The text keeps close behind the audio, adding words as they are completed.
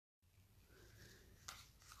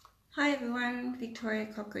Hi everyone, Victoria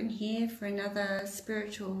Cochrane here for another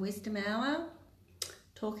Spiritual Wisdom Hour,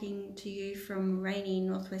 talking to you from rainy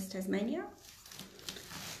northwest Tasmania.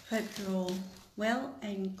 Hope you're all well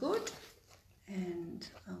and good, and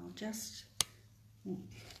I'll just, a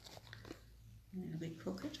little bit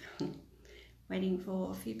crooked, waiting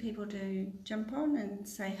for a few people to jump on and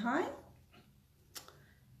say hi.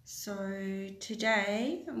 So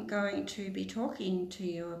today I'm going to be talking to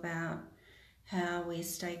you about how we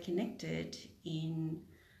stay connected in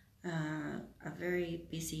a very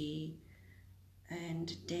busy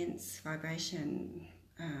and dense vibration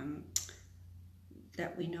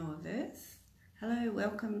that we know of Earth. Hello,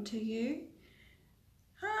 welcome to you.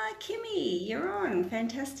 Hi Kimmy, you're on,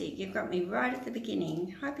 fantastic. You've got me right at the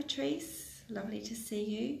beginning. Hi Patrice, lovely to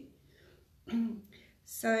see you.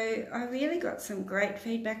 So I really got some great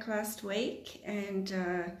feedback last week, and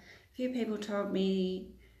a few people told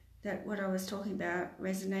me that what I was talking about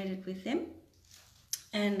resonated with them,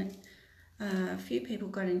 and a few people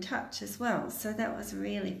got in touch as well, so that was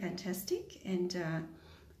really fantastic. And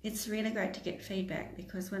it's really great to get feedback,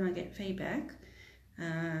 because when I get feedback,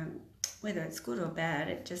 whether it's good or bad,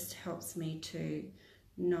 it just helps me to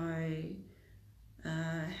know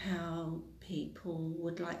how people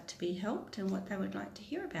would like to be helped and what they would like to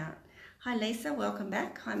hear about. Hi Lisa, welcome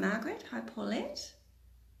back. Hi Margaret, hi Paulette.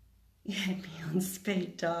 You had me on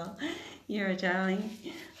speed dial. You're a darling.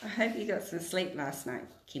 I hope you got some sleep last night,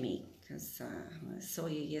 Kimmy, because I saw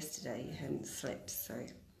you yesterday. You hadn't slept, so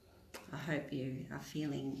I hope you are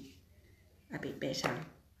feeling a bit better.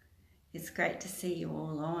 It's great to see you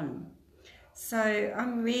all on. So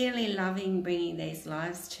I'm really loving bringing these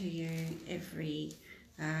lives to you every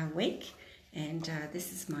week, and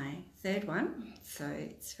this is my third one, so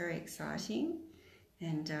it's very exciting.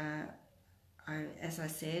 And as I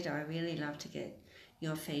said, I really love to get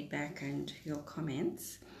your feedback and your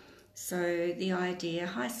comments. So the idea,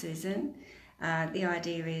 hi Susan, the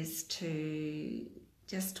idea is to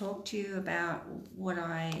just talk to you about what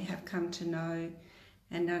I have come to know,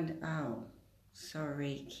 and oh,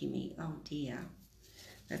 sorry Kimmy, oh dear,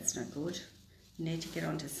 that's not good. You need to get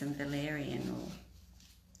onto some valerian or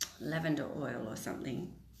lavender oil or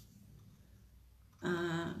something.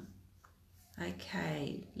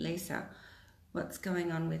 Okay, Lisa, what's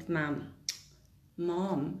going on with Mum?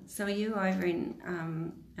 Mom, so are you over in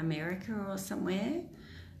America or somewhere?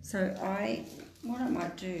 So what I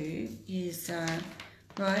might do is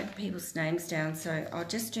write people's names down. So I'll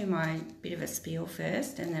just do my bit of a spiel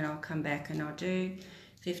first, and then I'll come back and I'll do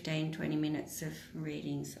 15-20 minutes of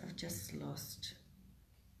readings. I've just lost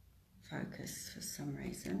focus for some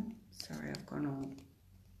reason. Sorry, I've gone all...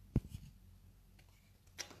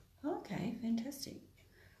 Okay, fantastic.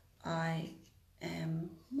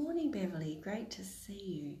 Morning Beverly, great to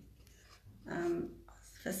see you.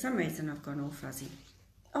 For some reason I've gone all fuzzy.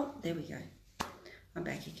 Oh, there we go. I'm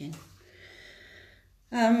back again.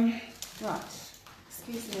 Right,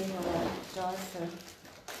 excuse me while I dive for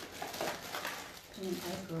pen and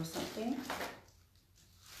paper or something.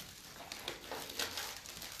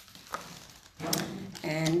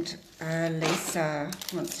 And Lisa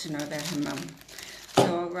wants to know about her mum.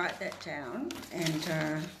 So I'll write that down,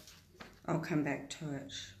 and I'll come back to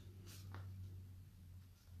it.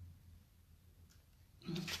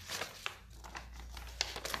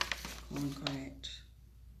 Great.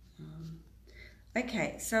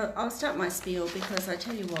 Okay, so I'll start my spiel, because I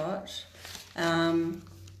tell you what,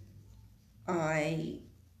 I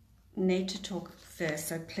need to talk first,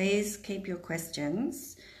 so please keep your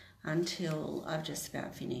questions until I've just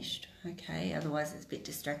about finished, okay? Otherwise it's a bit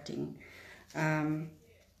distracting.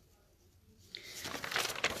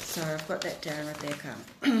 So I've got that down, Rebecca.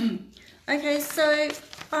 Okay, so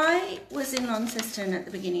I was in Launceston at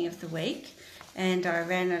the beginning of the week, and I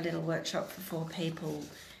ran a little workshop for 4 people,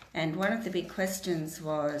 and one of the big questions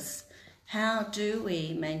was, how do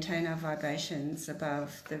we maintain our vibrations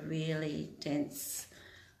above the really dense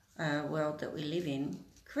world that we live in?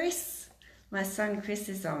 Chris, my son Chris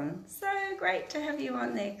is on. So great to have you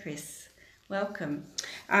on there, Chris. Welcome.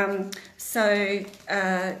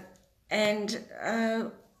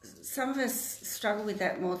 Some of us struggle with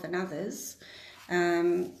that more than others,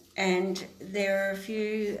 and there are a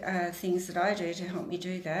few things that I do to help me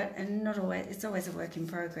do that, and not always, it's always a work in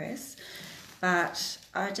progress, but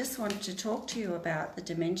I just wanted to talk to you about the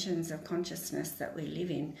dimensions of consciousness that we live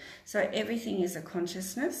in. So everything is a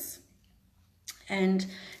consciousness, and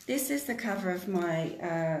this is the cover of my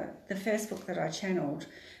the first book that I channeled,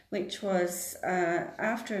 which was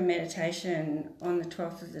after a meditation on the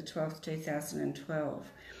 12th of the 12th, 2012.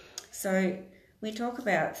 So we talk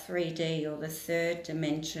about 3D, or the third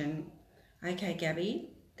dimension. Okay, Gabby,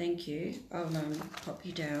 Thank you. I'll pop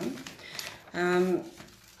you down.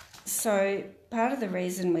 So part of the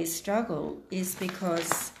reason we struggle is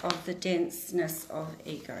because of the denseness of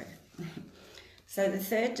ego. So the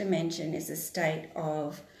third dimension is a state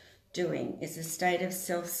of doing. It's a state of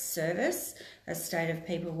self-service, a state of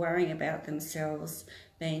people worrying about themselves,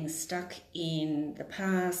 being stuck in the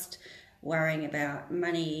past, worrying about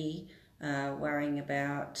money, worrying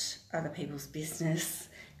about other people's business,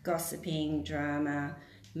 gossiping, drama,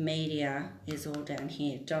 media is all down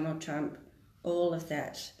here. Donald Trump, all of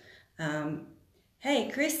that. Hey,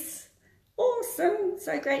 Chris. Awesome.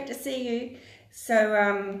 So great to see you.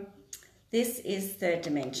 So this is third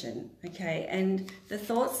dimension, okay? And the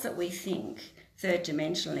thoughts that we think third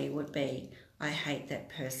dimensionally would be, I hate that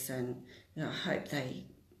person, you know, I hope they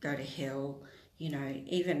go to hell, you know,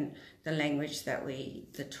 even the language that we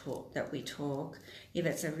talk, if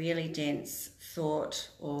it's a really dense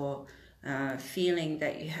thought or feeling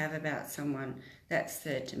that you have about someone, that's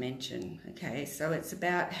third dimension, okay? So it's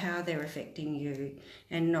about how they're affecting you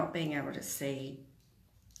and not being able to see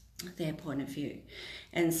their point of view.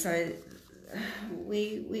 And so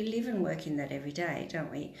we live and work in that every day,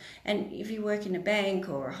 don't we? And if you work in a bank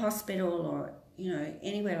or a hospital or, you know,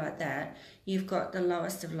 anywhere like that, you've got the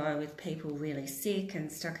lowest of low with people really sick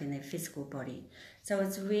and stuck in their physical body. So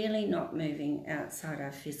it's really not moving outside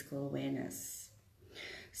our physical awareness.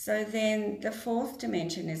 So then the fourth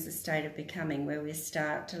dimension is a state of becoming, where we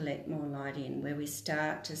start to let more light in, where we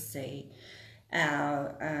start to see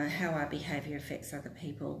how our behaviour affects other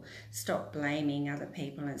people, stop blaming other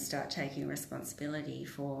people and start taking responsibility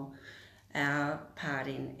for our part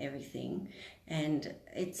in everything. And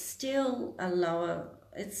it's still a lower,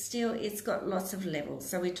 it's got lots of levels.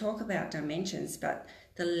 So we talk about dimensions, but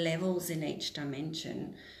the levels in each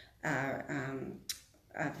dimension are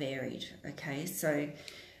varied, okay? So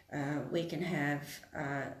we can have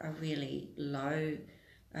a really low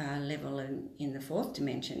level in the fourth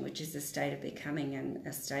dimension, which is a state of becoming and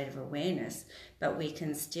a state of awareness, but we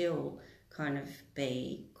can still kind of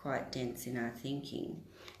be quite dense in our thinking.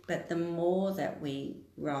 But the more that we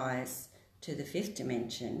rise to the fifth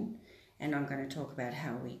dimension, and I'm going to talk about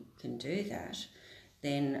how we can do that,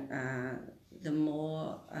 then the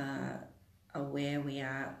more aware we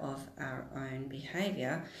are of our own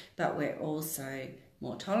behaviour, but we're also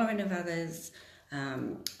more tolerant of others,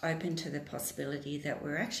 open to the possibility that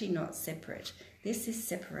we're actually not separate. This is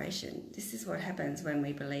separation. This is what happens when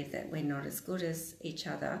we believe that we're not as good as each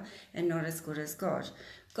other and not as good as God.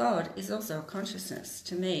 God is also a consciousness.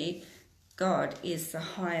 To me, God is the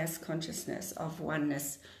highest consciousness of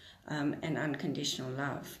oneness and unconditional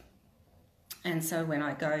love. And so when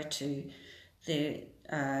I go to the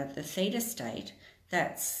theta state,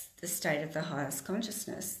 that's the state of the highest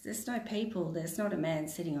consciousness. There's no people, there's not a man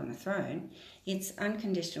sitting on a throne. It's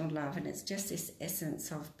unconditional love, and it's just this essence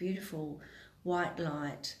of beautiful white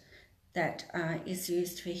light that is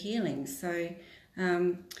used for healing. So,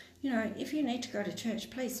 you know, if you need to go to church,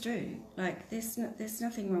 please do. Like, there's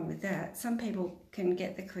nothing wrong with that. Some people can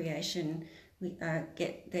get the creation,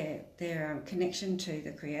 get their connection to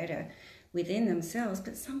the Creator within themselves,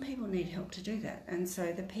 but some people need help to do that. And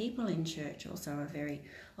so the people in church also are very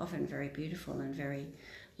often very beautiful and very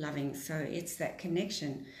loving. So it's that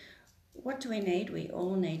connection. What do we need? We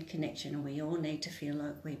all need connection, and we all need to feel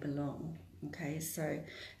like we belong. Okay, so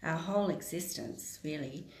our whole existence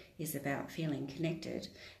really is about feeling connected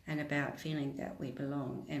and about feeling that we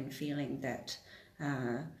belong and feeling that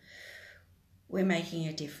we're making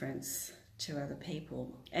a difference to other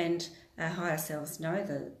people. And our higher selves know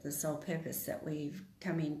the sole purpose that we've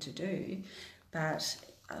come in to do, but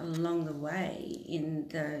along the way in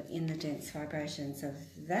the dense vibrations of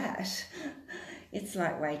that, it's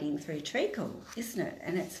like wading through treacle, isn't it?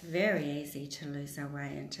 And it's very easy to lose our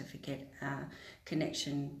way and to forget our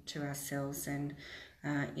connection to ourselves and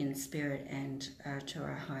in spirit and to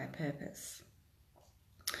our higher purpose.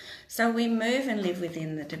 So we move and live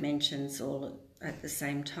within the dimensions all at the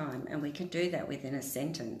same time, and we can do that within a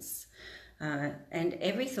sentence. And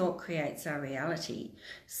every thought creates our reality.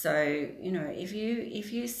 So, you know, if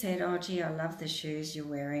you said, oh gee, I love the shoes you're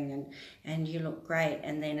wearing and you look great,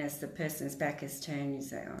 and then as the person's back is turned, you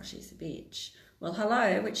say, oh, she's a bitch. Well,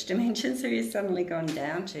 hello, which dimensions have you suddenly gone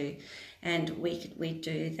down to? And we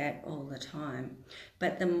do that all the time.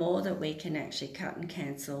 But the more that we can actually cut and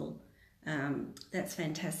cancel, that's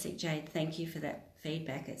fantastic, Jade. Thank you for that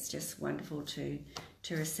feedback. It's just wonderful to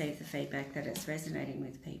receive the feedback that it's resonating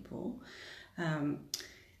with people.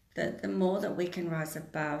 The more that we can rise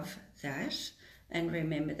above that and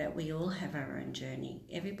remember that we all have our own journey.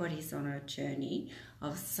 Everybody's on a journey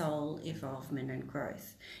of soul evolvement and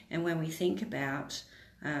growth. And when we think about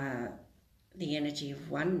the energy of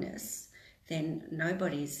oneness, then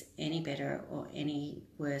nobody's any better or any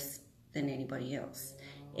worse than anybody else.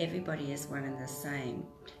 Everybody is one and the same.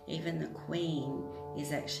 Even the Queen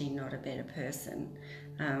is actually not a better person.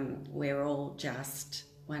 We're all just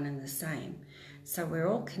one and the same. So we're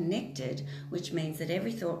all connected, which means that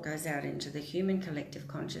every thought goes out into the human collective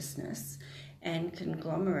consciousness and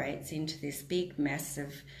conglomerates into this big,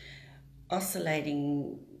 massive,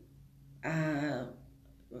 oscillating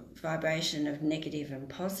vibration of negative and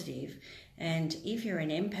positive. And if you're an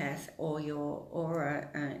empath or your aura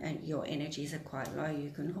and your energies are quite low,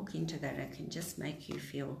 you can hook into that. It can just make you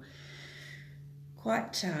feel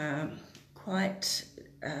quite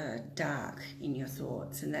dark in your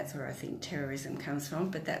thoughts, and that's where I think terrorism comes from.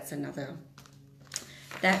 But that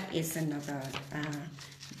is another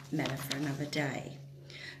matter for another day.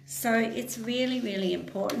 So it's really, really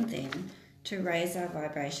important then to raise our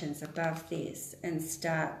vibrations above this and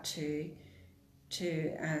start to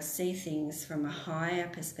see things from a higher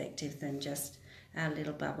perspective than just our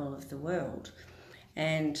little bubble of the world.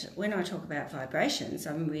 And when I talk about vibrations,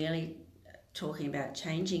 I'm really talking about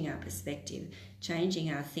changing our perspective,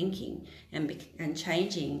 changing our thinking, and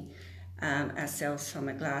changing ourselves from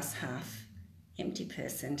a glass half empty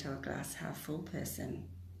person to a glass half full person.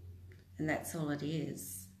 And that's all it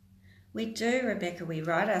is. We do, Rebecca, we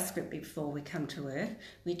write our script before we come to Earth.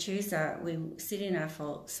 We sit in our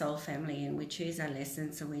soul family and we choose our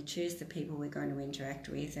lessons and we choose the people we're going to interact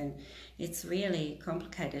with. And it's really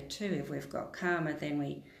complicated too. If we've got karma,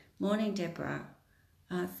 then morning, Deborah,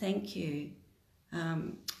 thank you.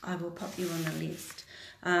 I will pop you on the list.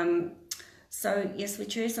 So yes, we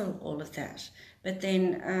choose all of that. But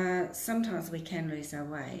then sometimes we can lose our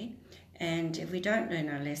way. And if we don't learn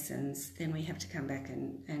our lessons, then we have to come back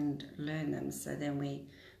and learn them. So then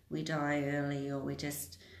we die early, or we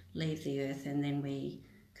just leave the earth and then we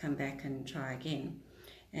come back and try again.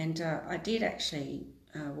 And I did actually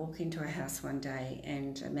walk into a house one day,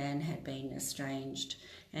 and a man had been estranged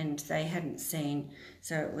and they hadn't seen.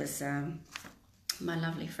 So it was my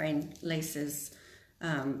lovely friend Lisa's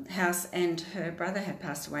house, and her brother had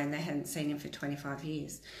passed away and they hadn't seen him for 25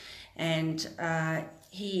 years. And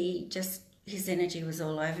his energy was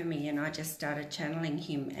all over me, and I just started channeling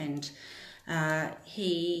him, and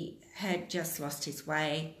he had just lost his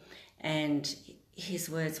way, and his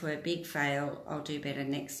words were, "Big fail, I'll do better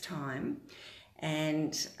next time."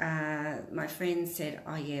 And my friend said,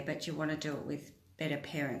 "Oh yeah, but you want to do it with better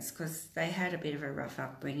parents," because they had a bit of a rough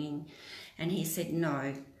upbringing. And he said,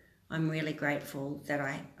 "No, I'm really grateful that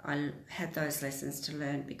I had those lessons to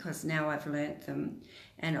learn, because now I've learnt them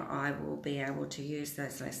and I will be able to use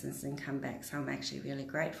those lessons and come back. So I'm actually really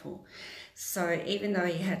grateful." So even though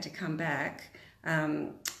he had to come back,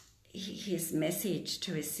 his message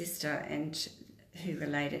to his sister, and who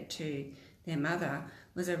related to their mother,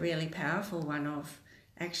 was a really powerful one of,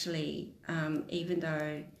 actually, even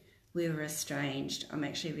though we were estranged, I'm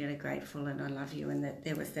actually really grateful and I love you, and that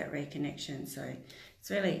there was that reconnection. So it's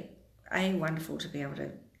really, wonderful to be able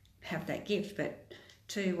to have that gift, but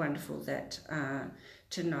too wonderful that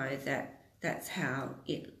to know that that's how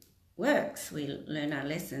it works. We learn our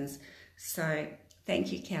lessons. So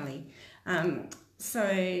thank you, Kelly.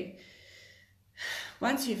 So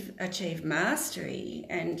once you've achieved mastery,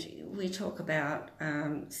 and we talk about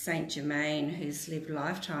Saint Germain, who's lived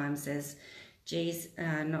lifetimes as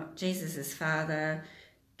not Jesus's father,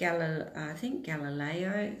 I think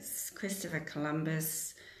Galileo, Christopher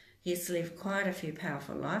Columbus. He's lived quite a few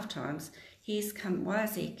powerful lifetimes. Why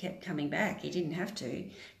has he kept coming back? He didn't have to,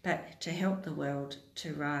 but to help the world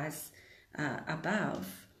to rise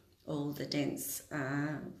above all the dense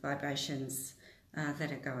vibrations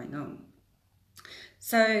that are going on.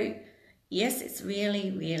 So yes, it's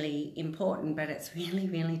really, really important, but it's really,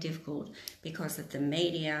 really difficult because of the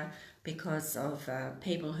media, because of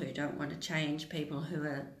people who don't want to change, people who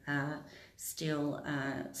are still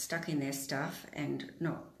stuck in their stuff and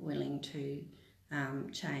not willing to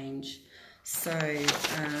change. So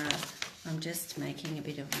I'm just making a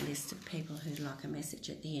bit of a list of people who'd like a message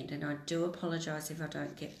at the end, and I do apologise if I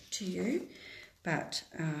don't get to you, but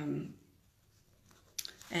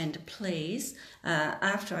and please,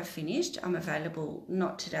 after I've finished, I'm available,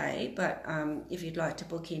 not today, but if you'd like to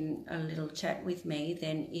book in a little chat with me,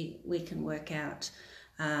 then we can work out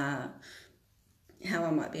how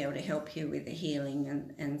I might be able to help you with the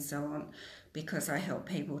healing and so on, because I help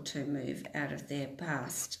people to move out of their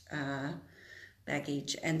past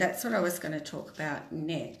baggage. And that's what I was going to talk about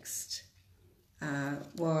next,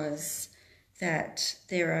 was that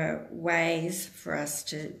there are ways for us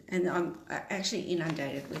to, and I'm actually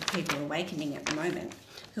inundated with people awakening at the moment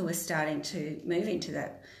who are starting to move into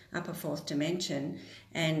that upper fourth dimension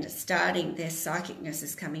and starting, their psychicness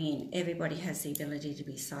is coming in. Everybody has the ability to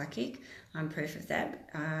be psychic. I'm proof of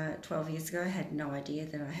that. 12 years ago, I had no idea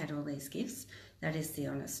that I had all these gifts. That is the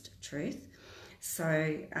honest truth.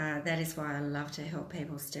 So that is why I love to help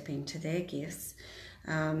people step into their gifts.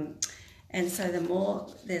 And so the more,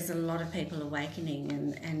 there's a lot of people awakening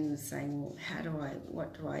and saying, well, how do I,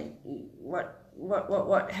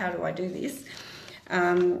 how do I do this?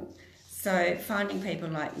 So finding people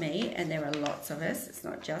like me, and there are lots of us, it's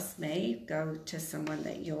not just me, go to someone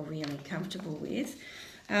that you're really comfortable with.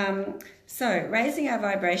 So raising our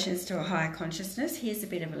vibrations to a higher consciousness, here's a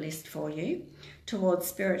bit of a list for you, towards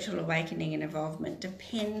spiritual awakening and involvement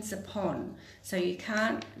depends upon, so you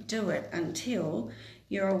can't do it until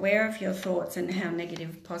you're aware of your thoughts and how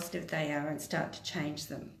negative, positive they are and start to change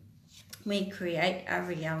them. We create our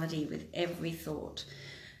reality with every thought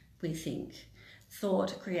we think.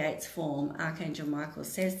 Thought creates form. Archangel Michael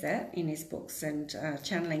says that in his books and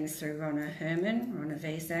channelings through Ronna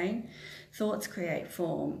V. Zane. Thoughts create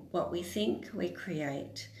form. What we think, we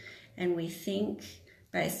create. And we think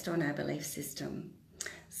based on our belief system.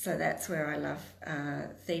 So that's where I love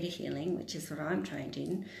theta healing, which is what I'm trained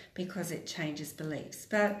in, because it changes beliefs.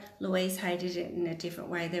 But Louise hated it in a different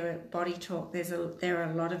way. There are body talk. There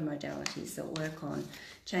are a lot of modalities that work on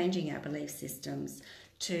changing our belief systems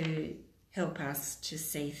to help us to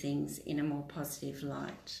see things in a more positive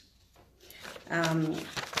light.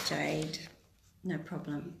 Jade, no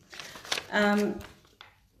problem.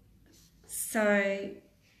 So,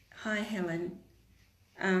 hi Helen.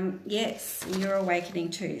 Yes, you're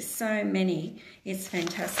awakening too. So many, it's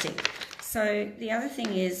fantastic. So the other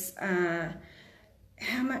thing is,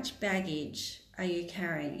 how much baggage are you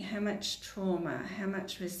carrying? How much trauma? How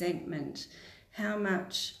much resentment? How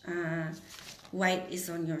much weight is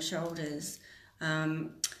on your shoulders?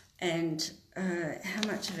 And how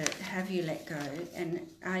much of it have you let go? And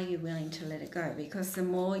are you willing to let it go? Because the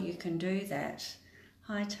more you can do that,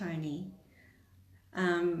 hi Tony,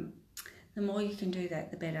 the more you can do that,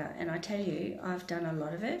 the better. And I tell you, I've done a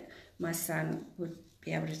lot of it. My son would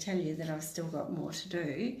be able to tell you that I've still got more to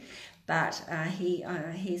do, but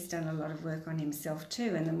he's done a lot of work on himself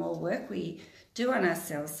too. And the more work we do on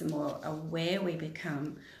ourselves, the more aware we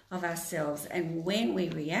become of ourselves. And when we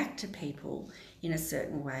react to people in a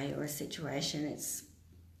certain way or a situation, it's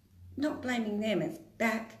not blaming them, it's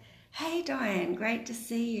back. Hey Diane, great to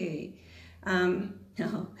see you.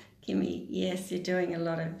 Oh, Kimmy, yes, you're doing a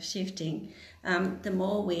lot of shifting. The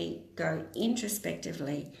more we go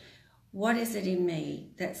introspectively, what is it in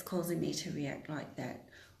me that's causing me to react like that?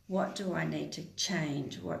 What do I need to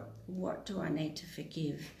change? What do I need to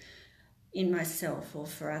forgive in myself or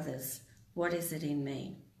for others? What is it in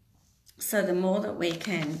me? So the more that we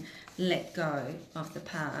can let go of the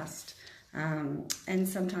past, and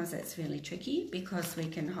sometimes that's really tricky because we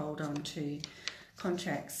can hold on to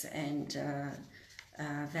contracts and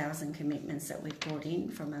vows and commitments that we've brought in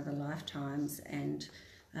from other lifetimes, and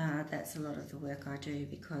that's a lot of the work I do,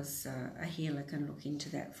 because a healer can look into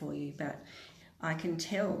that for you. But I can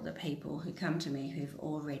tell the people who come to me who've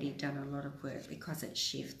already done a lot of work, because it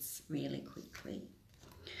shifts really quickly.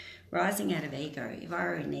 Rising out of ego. If I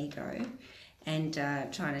were an ego and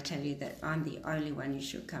trying to tell you that I'm the only one you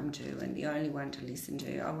should come to and the only one to listen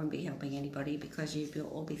to, I wouldn't be helping anybody, because you'd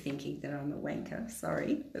all be thinking that I'm a wanker.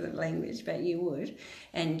 Sorry for the language, but you would.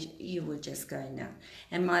 And you would just go, no.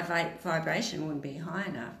 And my vibration wouldn't be high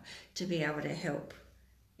enough to be able to help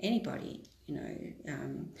anybody, you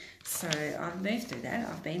know. So I've moved through that.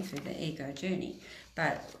 I've been through the ego journey.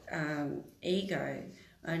 But ego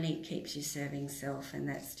only keeps you serving self, and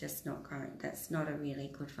that's just not going. That's not a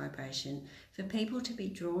really good vibration for people to be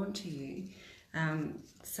drawn to you,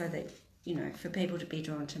 so that, you know, for people to be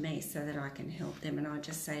drawn to me so that I can help them. And I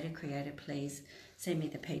just say to Creator, please send me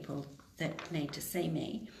the people that need to see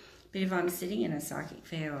me. But if I'm sitting in a psychic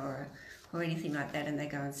fair or anything like that and they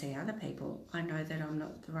go and see other people, I know that I'm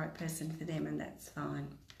not the right person for them, and that's fine.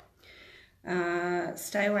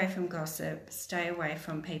 Stay away from gossip, stay away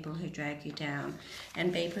from people who drag you down,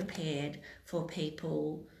 and be prepared for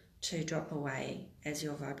people to drop away as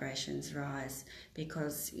your vibrations rise,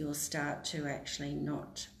 because you'll start to actually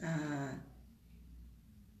not...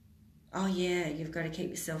 oh yeah, you've got to keep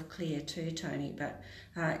yourself clear too, Tony, but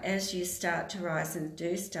as you start to rise and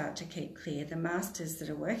do start to keep clear, the masters that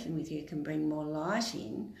are working with you can bring more light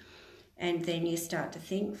in, and then you start to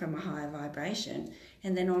think from a higher vibration,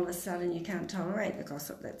 and then all of a sudden you can't tolerate the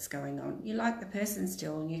gossip that's going on. You like the person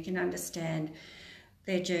still, and you can understand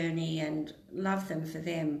their journey and love them for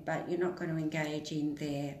them, but you're not going to engage in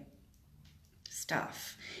their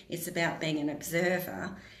stuff. It's about being an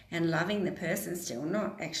observer and loving the person still,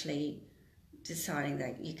 not actually deciding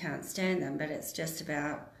that you can't stand them, but it's just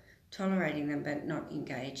about tolerating them but not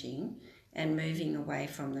engaging and moving away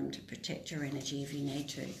from them to protect your energy if you need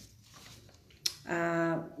to.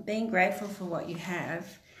 Being grateful for what you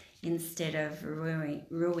have instead of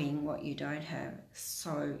ruining what you don't have,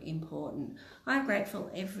 so important. I'm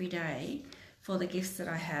grateful every day for the gifts that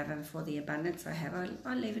I have and for the abundance I have.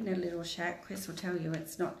 I live in a little shack. Chris will tell you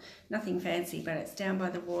it's nothing fancy, but it's down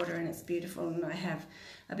by the water and it's beautiful, and I have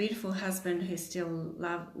a beautiful husband who's still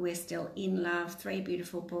we're still in love, 3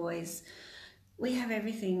 beautiful boys. We have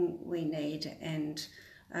everything we need, and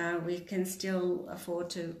we can still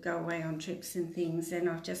afford to go away on trips and things, and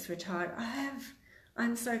I've just retired.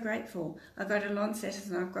 I'm so grateful. I've got a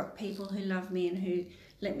Launceston and I've got people who love me and who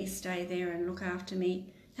let me stay there and look after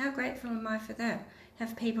me. How grateful am I for that?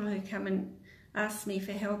 Have people who come and ask me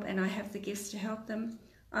for help and I have the gifts to help them.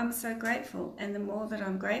 I'm so grateful, and the more that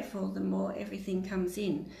I'm grateful, the more everything comes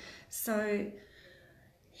in. So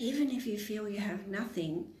even if you feel you have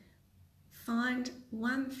nothing, find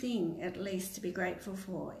one thing at least to be grateful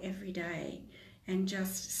for every day, and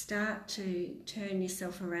just start to turn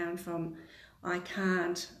yourself around from I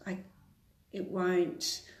can't, it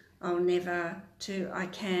won't, I'll never, to I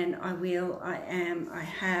can, I will, I am, I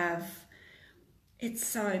have. It's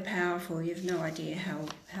so powerful. You've no idea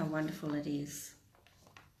how wonderful it is.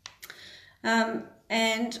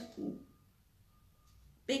 And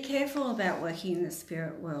be careful about working in the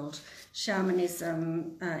spirit world.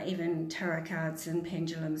 Shamanism, even tarot cards and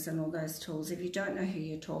pendulums and all those tools. If you don't know who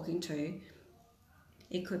you're talking to,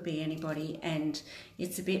 it could be anybody, and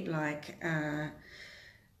it's a bit like,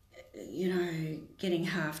 getting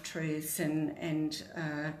half-truths and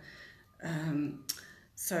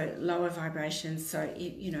so lower vibrations. So,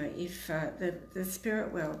 if the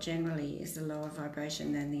spirit world generally is a lower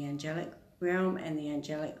vibration than the angelic realm, and the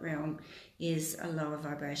angelic realm is a lower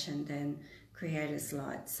vibration than Creator's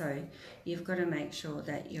light. So you've got to make sure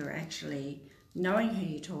that you're actually knowing who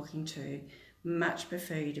you're talking to. Much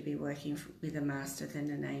prefer you to be working with a master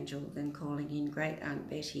than an angel, than calling in Great Aunt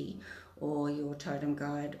Betty or your totem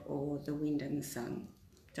guide or the wind and the sun.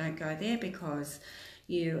 Don't go there, because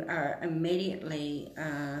you are immediately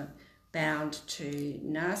bound to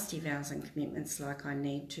nasty vows and commitments like I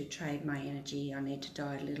need to trade my energy, I need to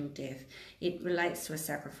die a little death. It relates to a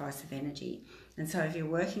sacrifice of energy. And so if you're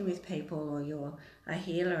working with people, or you're a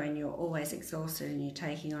healer and you're always exhausted and you're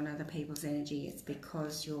taking on other people's energy, it's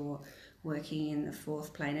because you're working in the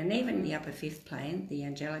 4th plane, and even the upper 5th plane, the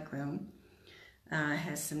angelic realm,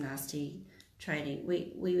 has some nasty trading.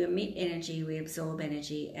 We emit energy, we absorb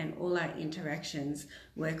energy, and all our interactions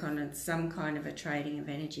work on some kind of a trading of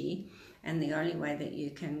energy. And the only way that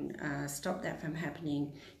you can stop that from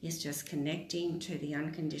happening is just connecting to the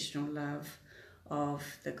unconditional love of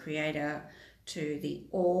the Creator, to the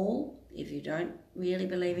all. If you don't really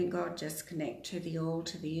believe in God, just connect to the all,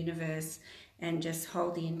 to the universe, and just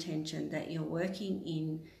hold the intention that you're working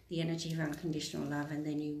in the energy of unconditional love, and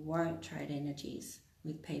then you won't trade energies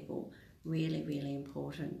with people. Really, really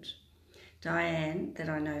important. Diane, that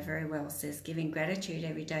I know very well, says giving gratitude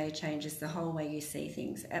every day changes the whole way you see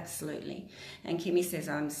things. Absolutely. And Kimmy says,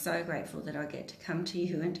 I'm so grateful that I get to come to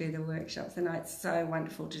you and do the workshops, and it's so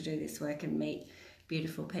wonderful to do this work and meet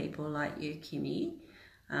beautiful people like you, Kimmy.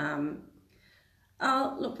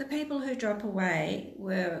 Oh, look, the people who drop away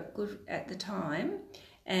were good at the time,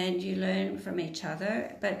 and you learn from each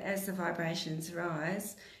other, but as the vibrations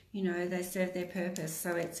rise, they serve their purpose.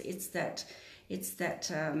 So it's that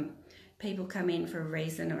people come in for a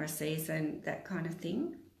reason or a season, that kind of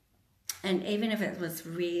thing. And even if it was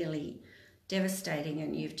really devastating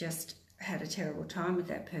and you've just had a terrible time with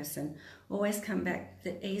that person, always come back.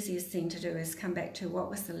 The easiest thing to do is come back to,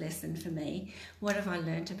 what was the lesson for me? What have I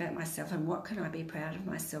learnt about myself, and what can I be proud of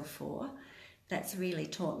myself for? That's really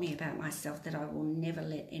taught me about myself, that I will never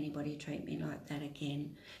let anybody treat me like that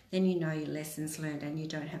again. Then you know your lessons learned, and you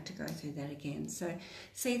don't have to go through that again. So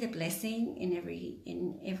see the blessing in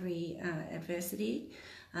every adversity,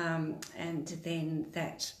 and then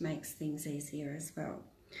that makes things easier as well.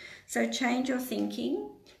 So change your thinking,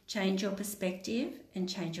 change your perspective, and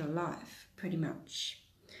change your life, pretty much.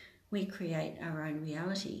 We create our own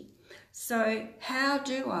reality. So how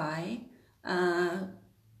do I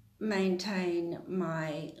maintain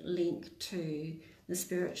my link to the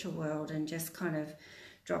spiritual world and just kind of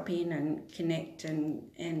drop in and connect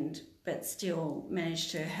but still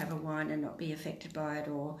manage to have a wine and not be affected by it,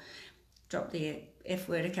 or drop the F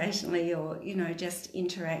word occasionally, or just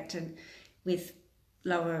interact with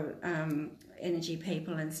lower energy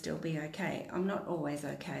people and still be okay. I'm not always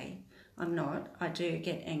okay. I'm not. I do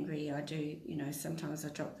get angry. I do, sometimes I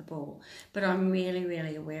drop the ball. But I'm really,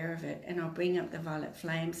 really aware of it. And I'll bring up the violet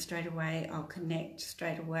flame straight away. I'll connect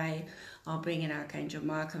straight away. I'll bring in Archangel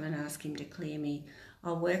Michael and ask him to clear me.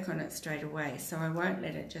 I'll work on it straight away. So I won't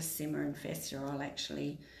let it just simmer and fester. I'll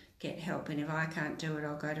actually get help. And if I can't do it,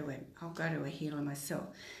 I'll go to a healer myself.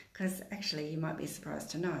 Because actually, you might be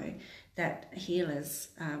surprised to know that healers,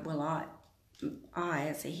 I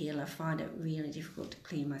as a healer find it really difficult to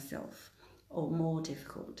clear myself, or more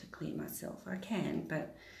difficult to clear myself. I can,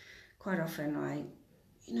 but quite often I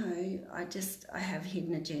have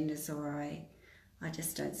hidden agendas, or I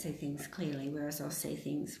just don't see things clearly, whereas I'll see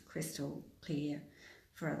things crystal clear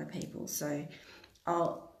for other people. So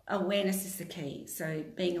awareness is the key. So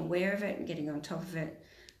being aware of it and getting on top of it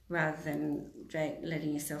rather than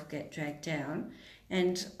letting yourself get dragged down.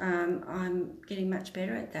 And I'm getting much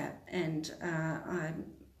better at that, and I'm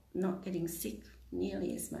not getting sick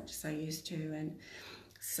nearly as much as I used to. And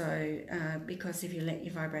so because if you let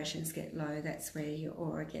your vibrations get low, that's where your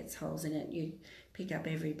aura gets holes in it. You pick up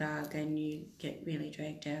every bug and you get really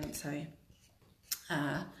dragged down. So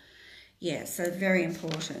so very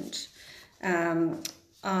important.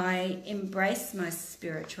 I embrace my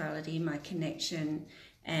spirituality, my connection,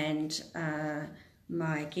 and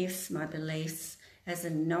my gifts, my beliefs as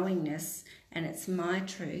a knowingness, and it's my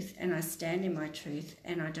truth, and I stand in my truth,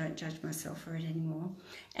 and I don't judge myself for it anymore.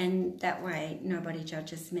 And that way nobody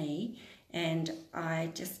judges me, and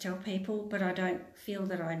I just tell people, but I don't feel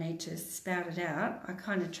that I need to spout it out. I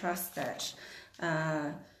kind of trust that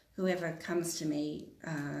whoever comes to me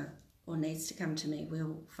or needs to come to me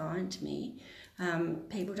will find me.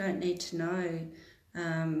 People don't need to know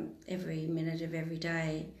every minute of every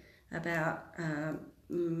day about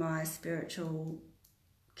my spiritual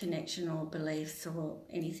connection or beliefs or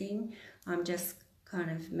anything. I'm just kind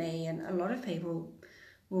of me, and a lot of people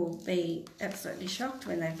will be absolutely shocked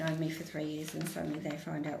when they've known me for 3 years and suddenly they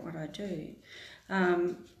find out what I do.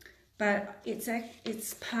 But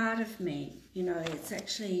it's part of me,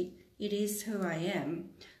 it is who I am.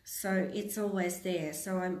 So it's always there.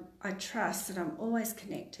 So I trust that I'm always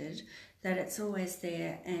connected, that it's always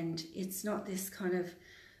there, and it's not this kind of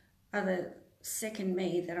other second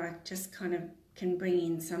me that I just kind of can bring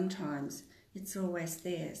in sometimes. It's always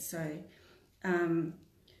there. So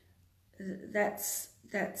that's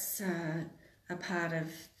a part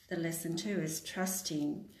of the lesson too, is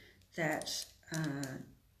trusting that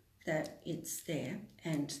that it's there,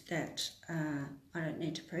 and that I don't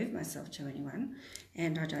need to prove myself to anyone,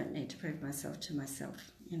 and I don't need to prove myself to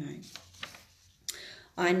myself.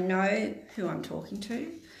 I know who I'm talking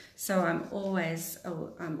to, so I'm always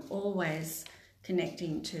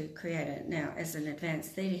connecting to Creator. Now, as an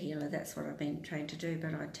advanced theta healer, that's what I've been trained to do,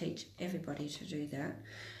 but I teach everybody to do that.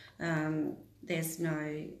 There's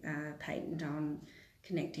no patent on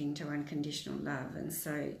connecting to unconditional love, and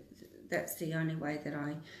so that's the only way that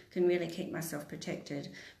I can really keep myself protected.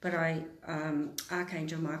 But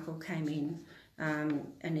Archangel Michael came in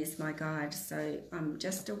and is my guide, so I'm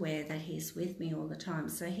just aware that he's with me all the time.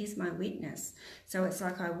 So he's my witness. So it's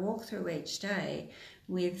like I walk through each day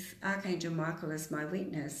with Archangel Michael as my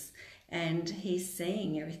witness, and he's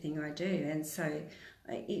seeing everything I do. And so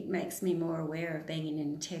it makes me more aware of being in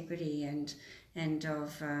integrity and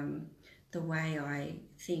of the way I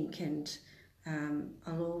think, and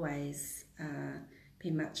I'll always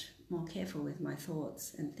be much more careful with my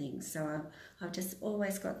thoughts and things. So I've just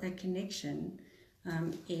always got that connection,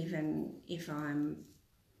 even if I'm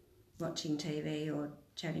watching TV or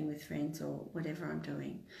chatting with friends or whatever I'm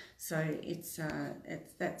doing. So it's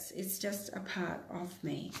just a part of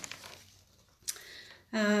me.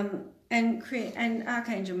 And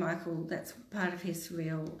Archangel Michael, that's part of his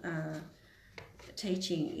real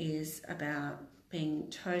teaching, is about being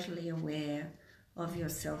totally aware of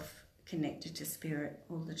yourself, connected to spirit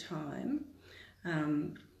all the time,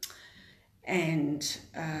 and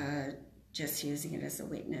just using it as a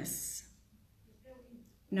witness.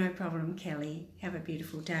 No problem, Kelly. Have a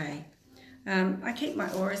beautiful day. I keep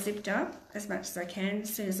my aura zipped up as much as I can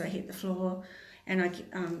as soon as I hit the floor, and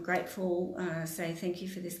I'm grateful, say thank you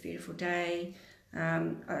for this beautiful day.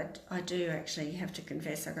 I do actually have to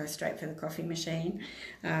confess, I go straight for the coffee machine,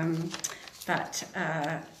 but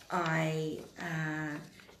I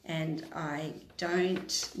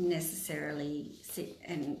don't necessarily sit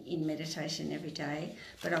in meditation every day,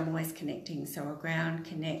 but I'm always connecting. So I'll ground,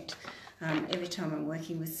 connect. Every time I'm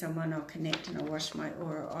working with someone, I'll connect and I'll wash my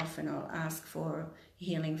aura off, and I'll ask for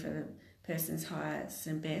healing for the person's highest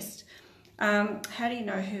and best. How do you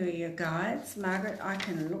know who are your guides? Margaret, I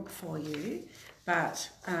can look for you. but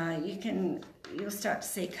you'll start to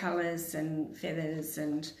see colours and feathers,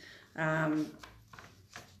 and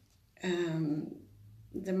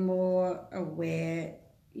the more aware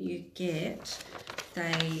you get,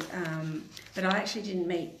 but I actually didn't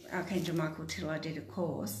meet Archangel Michael till I did a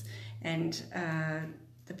course, and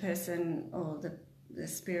the person or the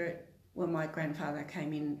spirit, well, my grandfather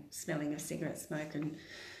came in smelling of cigarette smoke and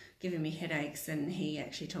giving me headaches, and he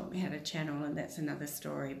actually taught me how to channel, and that's another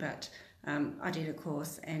story. But I did a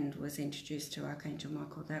course and was introduced to Archangel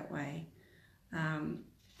Michael that way.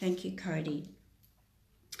 Thank you, Cody.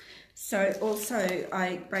 So also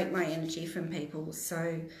I break my energy from people.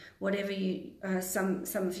 So whatever you, some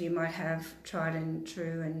of you might have tried and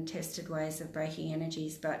true and tested ways of breaking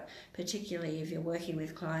energies, but particularly if you're working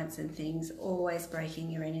with clients and things, always breaking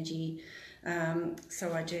your energy.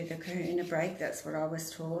 So I do the kahuna break, that's what I was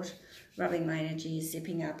taught, rubbing my energy,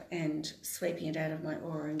 zipping up and sweeping it out of my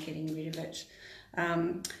aura and getting rid of it.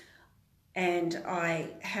 And I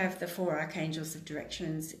have the 4 archangels of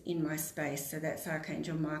directions in my space. So that's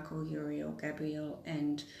Archangel Michael, Uriel, Gabriel,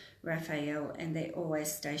 and Raphael. And they're always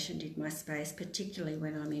stationed in my space, particularly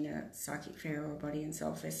when I'm in a psychic fair or a body and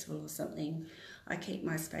soul festival or something. I keep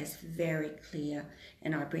my space very clear,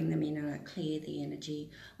 and I bring them in and I clear the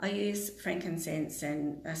energy. I use frankincense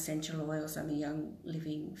and essential oils. I'm a young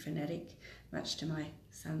living fanatic, much to my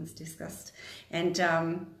son's disgust. And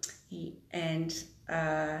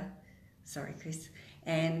sorry, Chris,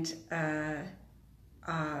 and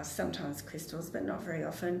sometimes crystals, but not very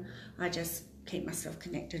often. I just keep myself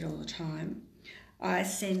connected all the time. I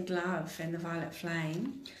send love and the violet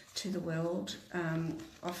flame to the world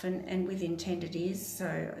often, and with intent it is. So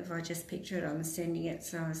if I just picture it, I'm sending it.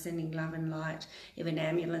 So I'm sending love and light. If an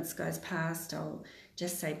ambulance goes past, I'll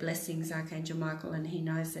just say blessings, Archangel Michael, and he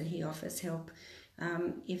knows that he offers help.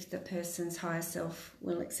 If the person's higher self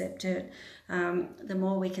will accept it, the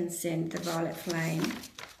more we can send the violet flame.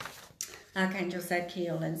 Archangel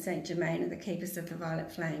Zadkiel and Saint Germain are the keepers of the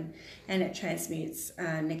violet flame, and it transmutes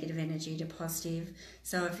negative energy to positive.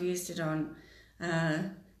 So I've used it on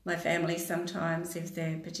my family sometimes if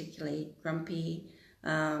they're particularly grumpy.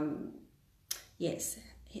 Yes,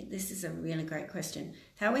 this is a really great question.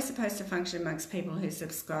 How are we supposed to function amongst people who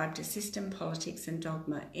subscribe to system, politics and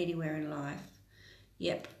dogma anywhere in life?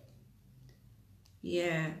 Yep.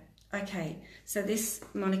 Yeah. Okay. So this,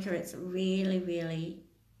 Monica, it's really, really,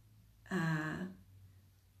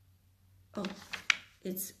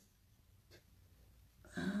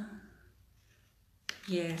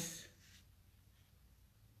 yes.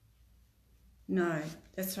 No,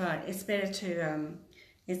 that's right. It's better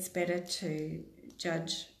to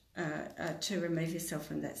judge, to remove yourself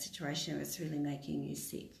from that situation if it's really making you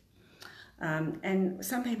sick. And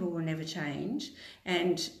some people will never change,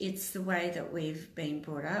 and it's the way that we've been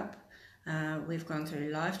brought up. We've gone through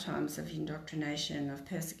lifetimes of indoctrination, of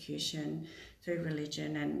persecution through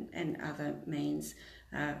religion and other means.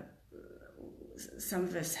 Some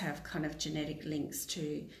of us have kind of genetic links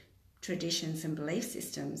to traditions and belief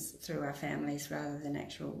systems through our families rather than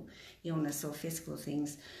actual illness or physical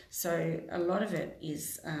things. So a lot of it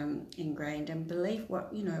is ingrained, and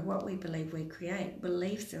what we believe we create.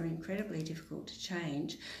 Beliefs are incredibly difficult to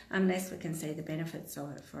change unless we can see the benefits of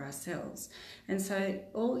it for ourselves. And so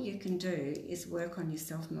all you can do is work on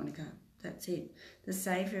yourself, Monica. That's it. The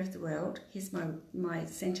saviour of the world, here's my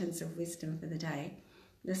sentence of wisdom for the day.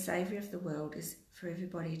 The saviour of the world is for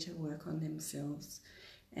everybody to work on themselves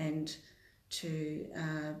and to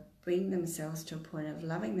bring themselves to a point of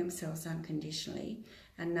loving themselves unconditionally,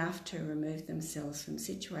 enough to remove themselves from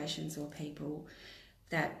situations or people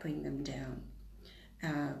that bring them down.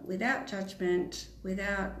 Without judgment,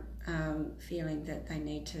 without feeling that they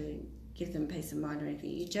need to give them peace of mind or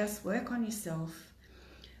anything. You just work on yourself,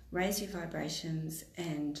 raise your vibrations,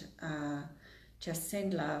 and just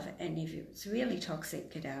send love. And if it's really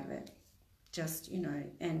toxic, get out of it. Just,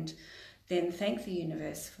 and then thank the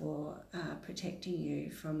universe for protecting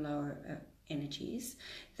you from lower energies.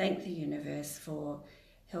 Thank the universe for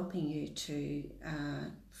helping you to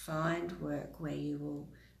find work where you will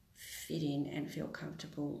fit in and feel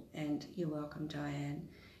comfortable. And you're welcome, Diane.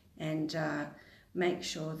 And make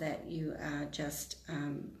sure that you are just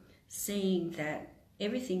seeing that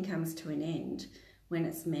everything comes to an end when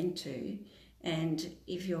it's meant to. And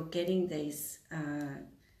if you're getting these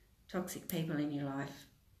toxic people in your life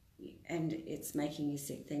and it's making you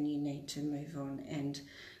sick, then you need to move on. And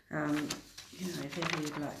if ever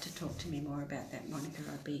you'd like to talk to me more about that, Monica,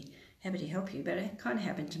 I'd be happy to help you. But it kind of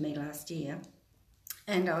happened to me last year.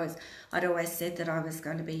 And I'd always said that I was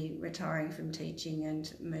going to be retiring from teaching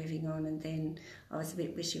and moving on, and then I was a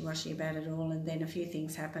bit wishy-washy about it all, and then a few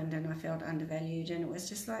things happened and I felt undervalued, and it was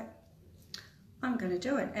just like, I'm going to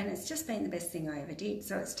do it. And it's just been the best thing I ever did.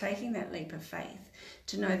 So it's taking that leap of faith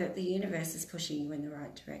to know that the universe is pushing you in the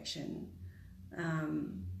right direction.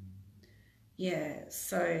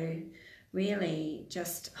 So really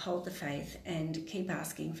just hold the faith and keep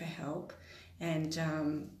asking for help, and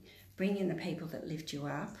bring in the people that lift you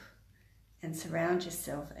up, and surround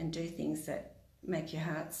yourself and do things that make your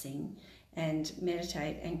heart sing, and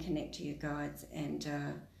meditate and connect to your guides, and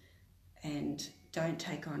don't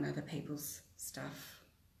take on other people's stuff.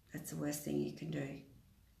 That's the worst thing you can do.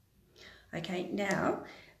 Okay, now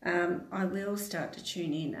I will start to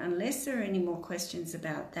tune in, unless there are any more questions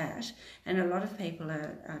about that. And a lot of people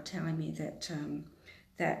are telling me that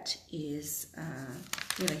that is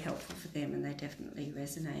really helpful for them, and they definitely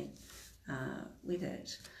resonate with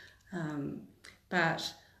it.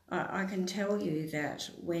 But I can tell you that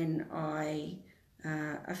when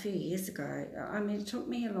a few years ago, I mean, it took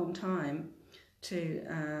me a long time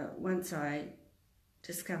to, once I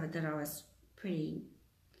discovered that I was pretty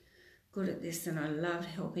good at this and I loved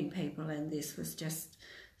helping people, and this was just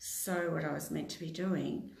so what I was meant to be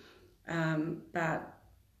doing, but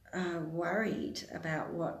worried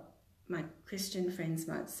about what my Christian friends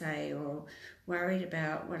might say, or worried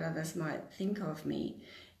about what others might think of me.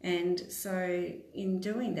 And so in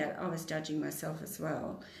doing that, I was judging myself as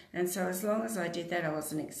well. And so as long as I did that, I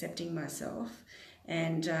wasn't accepting myself.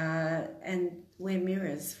 And we're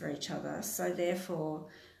mirrors for each other. So therefore,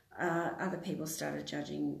 other people started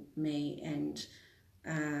judging me.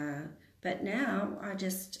 But now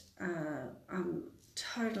I'm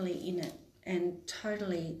totally in it, and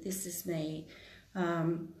totally this is me.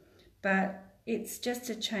 But it's just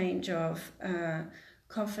a change of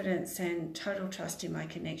confidence and total trust in my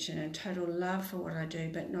connection, and total love for what I do,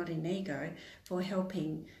 but not in ego, for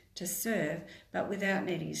helping to serve, but without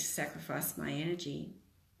needing to sacrifice my energy.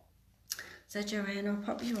 So Joanne, I'll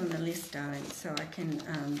pop you on the list, darling, so I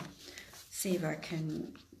can see if I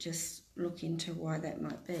can just look into why that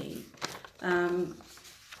might be.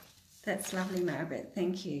 That's lovely, Margaret,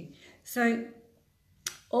 thank you. So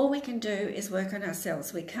all we can do is work on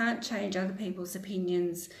ourselves. We can't change other people's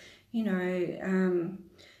opinions. You know,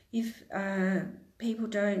 if people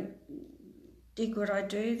don't dig what I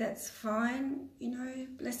do, that's fine. You know,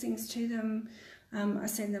 blessings to them. I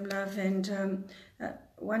send them love, and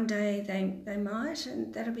one day they might,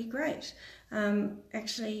 and that'll be great.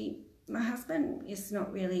 Actually, my husband is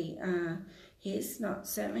not really, he's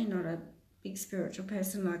certainly not a big spiritual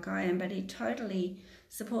person like I am, but he totally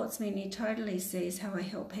supports me, and he totally sees how I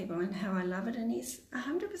help people and how I love it, and he's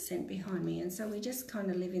 100% behind me. And so we just kind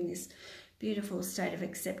of live in this beautiful state of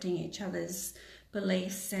accepting each other's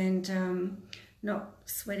beliefs, and not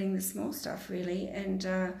sweating the small stuff really. And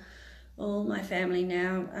all my family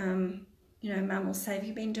now, you know, Mum will say, have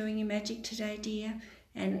you been doing your magic today, dear?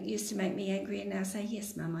 And it used to make me angry, and now I say,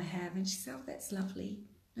 yes, Mum, I have. And she said, oh, that's lovely,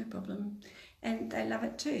 no problem. And they love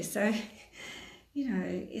it too. So, you know,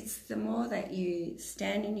 it's the more that you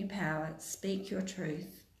stand in your power, speak your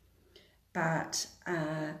truth, but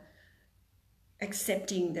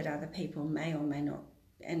accepting that other people may or may not,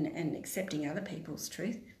 and accepting other people's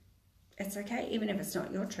truth, it's okay. Even if it's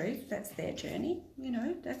not your truth, that's their journey, you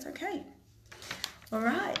know, that's okay. All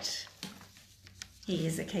right. He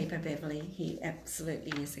is a keeper, Beverly. He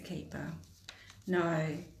absolutely is a keeper. No.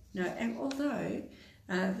 And although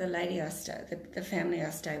the lady the family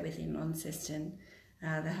I stay with in Launceston,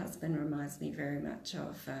 the husband reminds me very much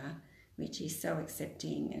of Richie's, so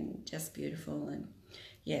accepting and just beautiful. And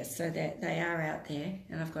yes, so that they are out there.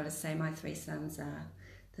 And I've got to say, my 3 sons are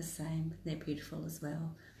the same. They're beautiful as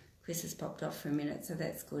well. Chris has popped off for a minute, so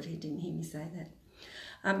that's good. He didn't hear me say that.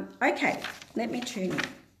 Okay, let me tune in.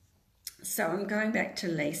 So I'm going back to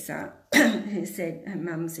Lisa, who said her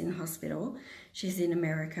mum's in hospital. She's in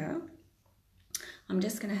America. I'm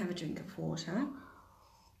just going to have a drink of water.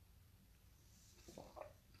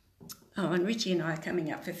 Oh, and Richie and I are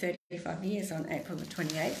coming up for 35 years on April the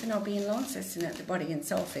 28th, and I'll be in Launceston at the Body and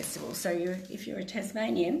Soul Festival. So if you're a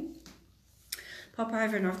Tasmanian, pop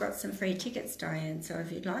over, and I've got some free tickets, Diane. So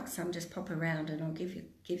if you'd like some, just pop around and I'll give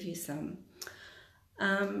you some.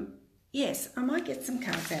 Yes, I might get some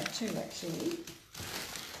cards out too, actually.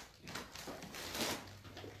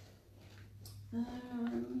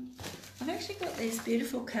 I've actually got these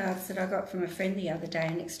beautiful cards that I got from a friend the other day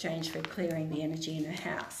in exchange for clearing the energy in her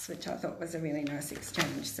house, which I thought was a really nice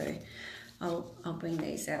exchange. So I'll bring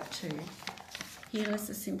these out too. Healers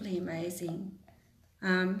are simply amazing.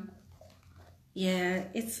 Yeah,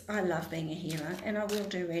 I love being a healer, and I will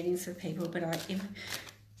do readings for people, but if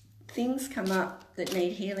things come up that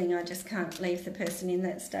need healing, I just can't leave the person in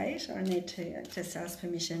that state. I need to just ask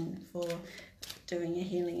permission for doing a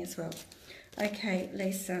healing as well. Okay,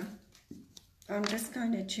 Lisa, I'm just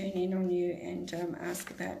going to tune in on you and ask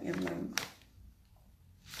about your mum.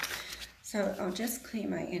 So I'll just clear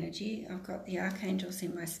my energy. I've got the archangels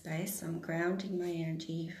in my space. I'm grounding my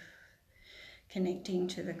energy, connecting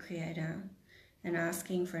to the Creator, and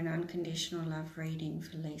asking for an unconditional love reading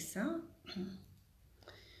for Lisa.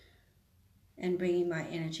 And bringing my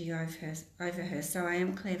energy over her. So I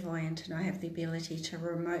am clairvoyant, and I have the ability to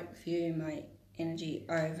remote view my energy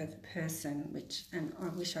over the person, and I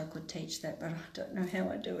wish I could teach that, but I don't know how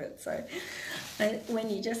I do it. So when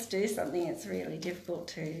you just do something, it's really difficult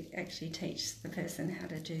to actually teach the person how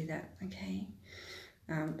to do that, okay?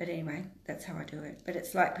 But anyway, that's how I do it. But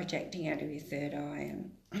it's like projecting out of your third eye.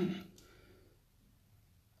 And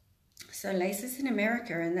so Lisa's in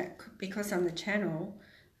America, and that because I'm the channel,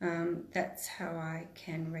 that's how I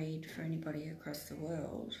can read for anybody across the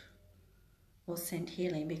world or send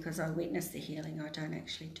healing, because I witness the healing. I don't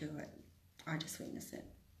actually do it. I just witness it.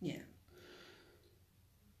 Yeah.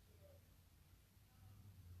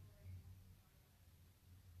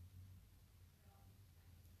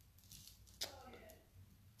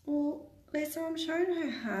 Well, Lisa, I'm showing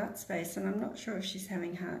her heart space, and I'm not sure if she's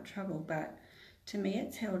having heart trouble, but to me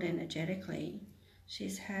it's held energetically.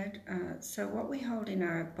 She's had, so what we hold in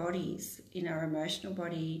our bodies, in our emotional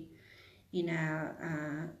body, in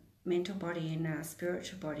our mental body, in our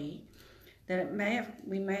spiritual body, that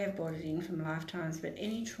we may have brought it in from lifetimes, but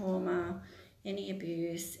any trauma, any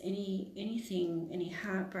abuse, anything, any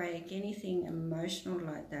heartbreak, anything emotional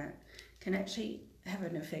like that can actually have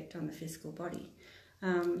an effect on the physical body.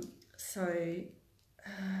 I'm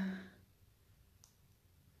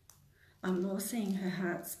more seeing her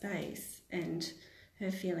heart space and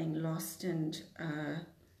her feeling lost and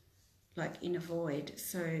like in a void.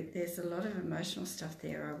 So there's a lot of emotional stuff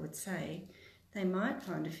there, I would say. They might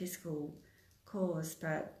find a physical cause,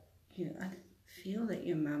 but I feel that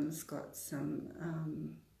your mum's got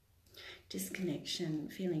some disconnection,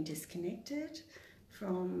 feeling disconnected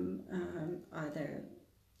from either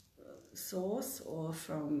source or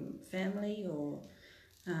from family or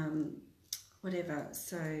whatever.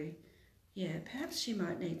 So yeah, perhaps she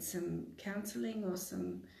might need some counselling or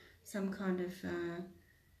some kind of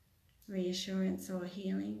reassurance or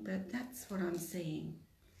healing, but that's what I'm seeing.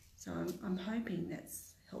 So I'm hoping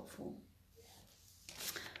that's helpful.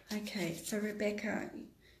 Okay, so Rebecca,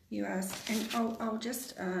 you asked, and I'll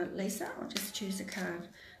just, Lisa, I'll just choose a card,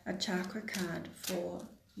 a chakra card for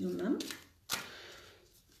your mum.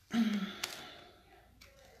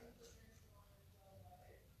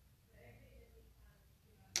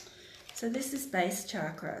 So this is base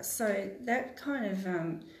chakra. So that kind of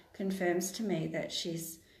confirms to me that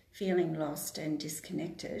she's feeling lost and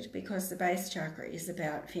disconnected, because the base chakra is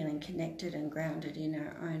about feeling connected and grounded in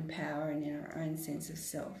our own power and in our own sense of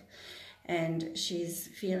self. And she's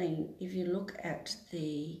feeling, if you look at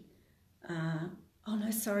the, oh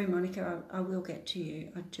no, sorry Monica, I will get to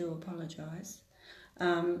you, I do apologise.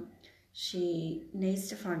 She needs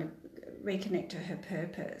to reconnect to her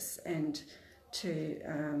purpose and to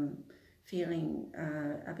feeling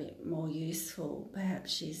a bit more useful.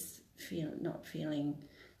 Perhaps she's not feeling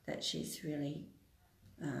that she's really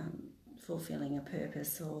fulfilling a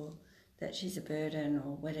purpose, or that she's a burden,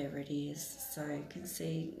 or whatever it is. So you can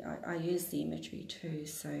see I use the imagery too,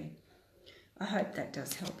 so I hope that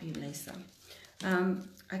does help you, Lisa.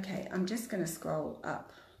 Okay, I'm just going to scroll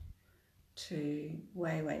up to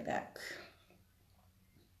way back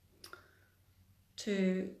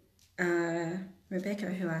to Rebecca,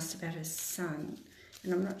 who asked about her son,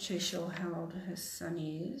 and I'm not too sure how old her son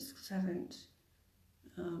is because I haven't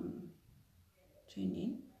tuned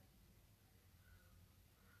in.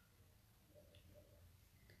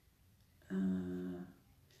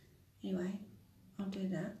 Anyway, I'll do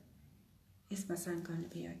that. Is my son going to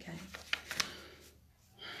be okay?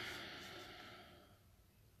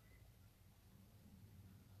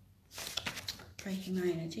 Breaking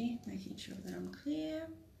my energy, making sure that I'm clear.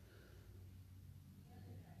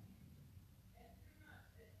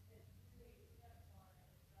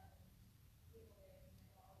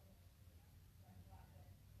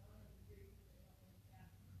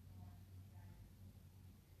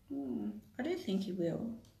 I do think he will.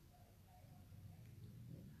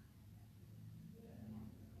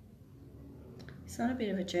 It's on a bit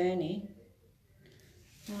of a journey.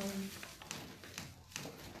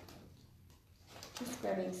 Just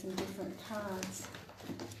grabbing some different cards.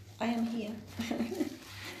 I am here.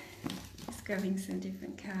 Just grabbing some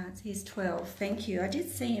different cards. He's 12. Thank you. I did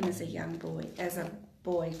see him as a young boy,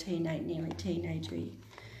 teenage, nearly teenagery.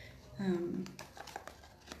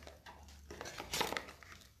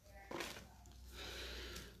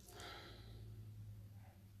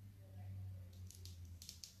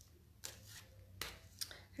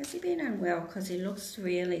 Has he been unwell? Because he looks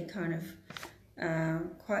really kind of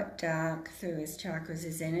quite dark through his chakras.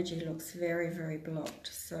 His energy looks very, very blocked.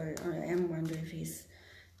 So I am wondering if he's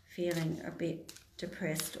feeling a bit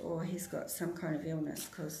depressed or he's got some kind of illness.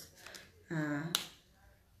 Because,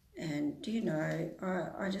 and you know,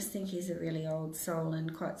 I just think he's a really old soul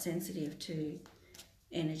and quite sensitive to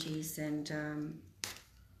energies and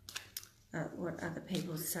what other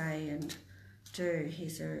people say and do.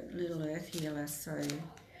 He's a little earth healer, so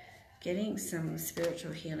getting some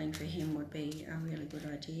spiritual healing for him would be a really good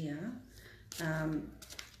idea.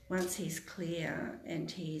 Once he's clear and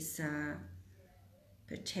he's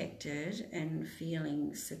protected and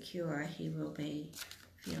feeling secure, he will be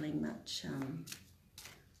feeling much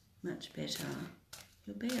better.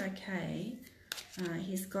 He'll be okay.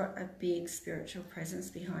 He's got a big spiritual presence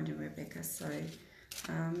behind him, Rebecca, so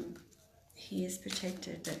he is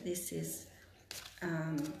protected, but this is,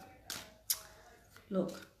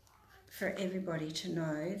 look, for everybody to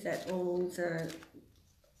know that all the,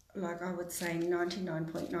 like I would say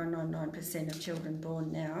 99.999% of children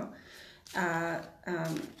born now are,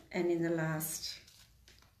 and in the last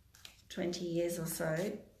 20 years or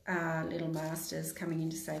so, are little masters coming in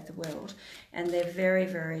to save the world, and they're very,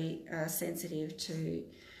 very sensitive to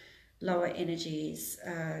lower energies,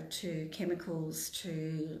 to chemicals,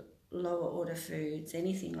 to lower order foods,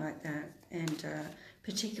 anything like that, and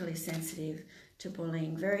particularly sensitive to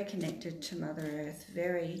bullying, very connected to Mother Earth,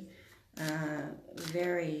 very, they're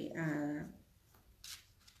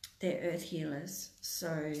earth healers,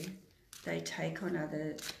 so they take on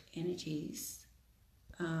other energies,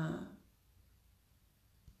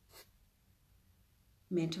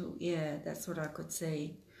 mental, yeah, that's what I could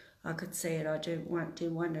see. I could see it. I do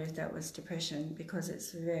wonder if that was depression, because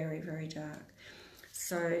it's very, very dark.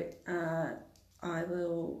 So I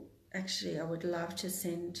would love to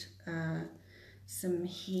send some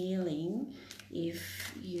healing.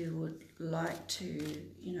 If you would like to,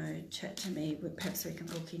 you know, chat to me, perhaps we can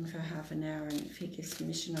book in for half an hour, and if he gives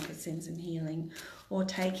permission, I could send some healing, or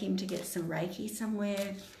take him to get some Reiki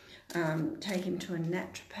somewhere, take him to a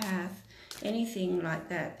naturopath, anything like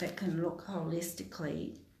that that can look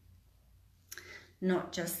holistically,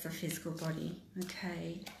 not just the physical body.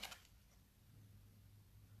 Okay.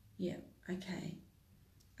 Yeah, okay.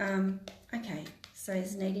 Okay, so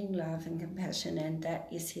he's needing love and compassion, and that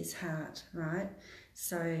is his heart, right?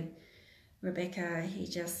 So, Rebecca, he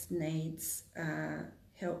just needs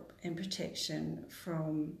help and protection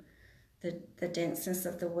from the denseness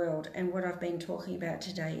of the world. And what I've been talking about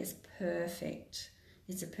today is perfect.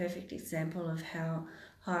 It's a perfect example of how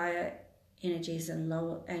higher energies and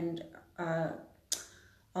low and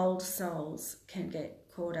old souls can get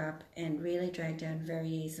caught up and really dragged down very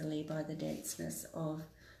easily by the denseness of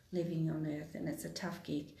living on earth, and it's a tough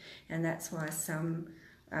gig, and that's why some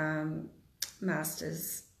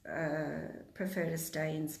masters prefer to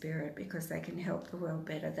stay in spirit, because they can help the world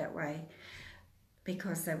better that way,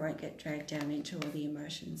 because they won't get dragged down into all the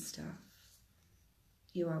emotion stuff.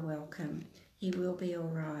 You are welcome. He will be all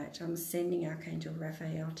right. I'm sending Archangel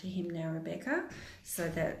Raphael to him now, Rebecca, so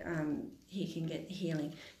that he can get the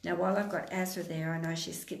healing. Now, while I've got Azra there, I know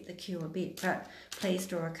she skipped the queue a bit, but please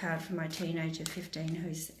draw a card for my teenager, 15,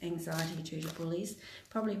 who's anxiety due to bullies.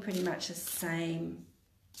 Probably pretty much the same,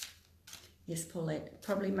 yes, Paulette,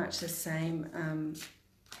 probably much the same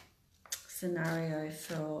scenario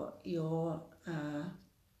for your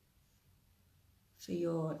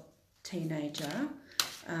teenager.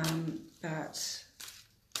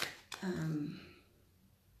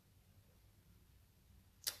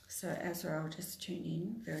 So Azra, I'll just tune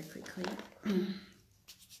in very quickly.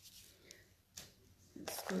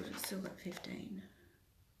 It's good, it's still got 15.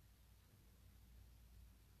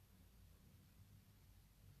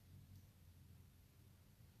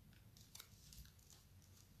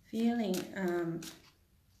 Feeling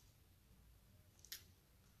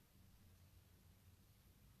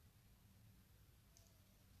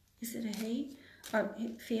is it a he?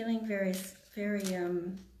 Feeling very, very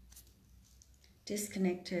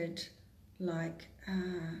disconnected, like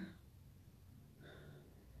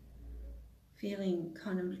feeling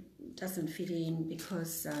kind of doesn't fit in,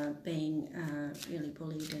 because being really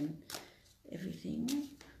bullied and everything.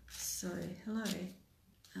 So, hello.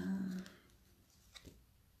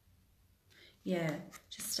 Yeah,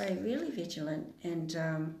 just stay really vigilant and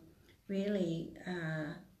really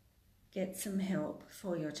get some help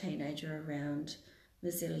for your teenager around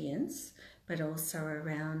resilience, but also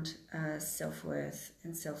around self-worth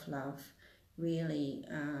and self-love, really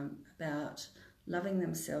about loving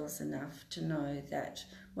themselves enough to know that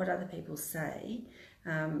what other people say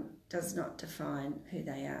does not define who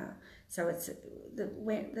they are. So it's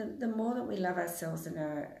the more that we love ourselves and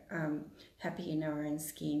are happy in our own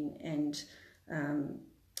skin and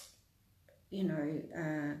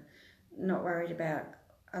not worried about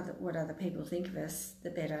what other people think of us, the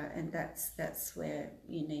better. And that's where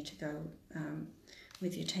you need to go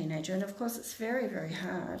with your teenager. And of course, it's very, very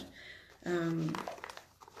hard.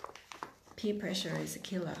 Peer pressure is a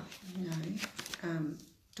killer, you know.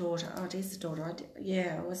 Daughter, oh, it is a daughter.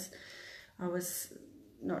 I was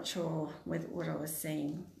not sure with what I was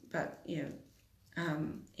seeing, but yeah.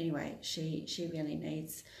 Anyway, she really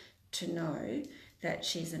needs to know that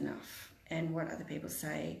she's enough, and what other people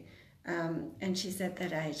say. And she's at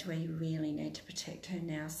that age where you really need to protect her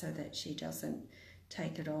now so that she doesn't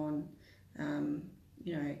take it on.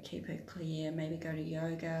 You know, keep her clear. Maybe go to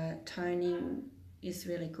yoga. Toning is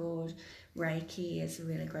really good. Reiki is a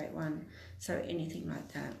really great one. So anything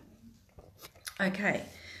like that. Okay.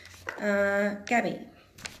 Gabby.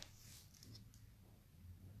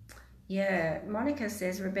 Yeah, Monica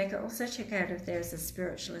says, Rebecca, also check out if there's a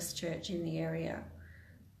spiritualist church in the area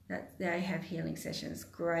that they have healing sessions.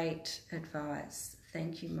 Great advice.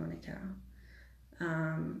 Thank you, Monica.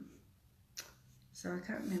 So I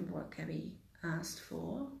can't remember what Gabby asked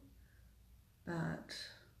for, but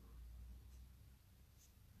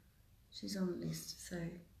she's on the list. So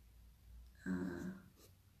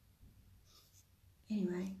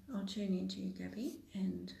anyway, I'll tune into you, Gabby,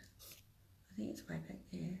 and I think it's way back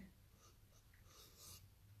there.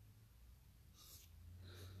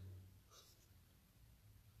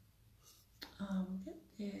 We'll get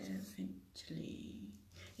there eventually.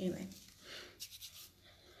 Anyway.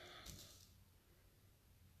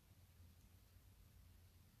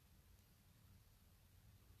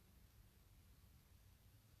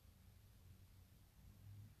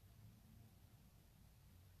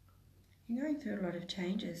 You're going through a lot of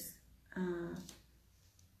changes.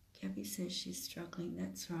 Gabby says she's struggling.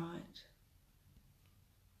 That's right.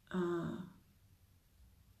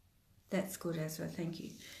 That's good, Ezra. Thank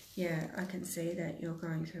you. Yeah, I can see that you're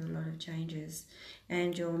going through a lot of changes,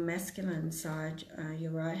 and your masculine side,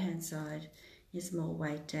 your right-hand side, is more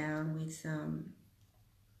weighed down with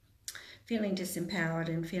feeling disempowered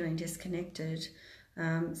and feeling disconnected.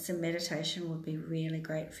 Some meditation would be really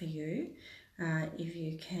great for you if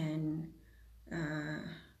you can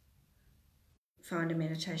find a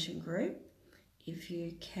meditation group. If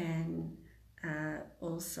you can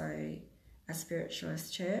also a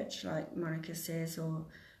spiritualist church, like Monica says, or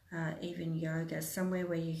even yoga, somewhere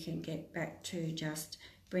where you can get back to just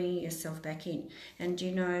bringing yourself back in. And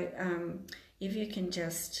you know, if you can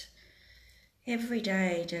just every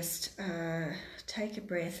day just take a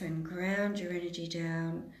breath and ground your energy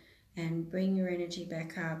down and bring your energy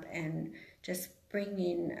back up and just bring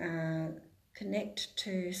in, connect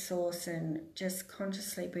to source and just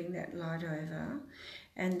consciously bring that light over,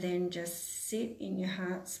 and then just sit in your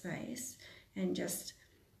heart space and just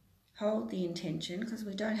hold the intention, because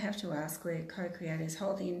we don't have to ask, we're co-creators.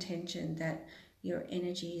 Hold the intention that your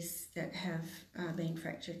energies that have been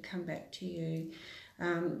fractured come back to you.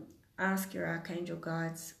 Ask your archangel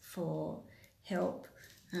guides for help.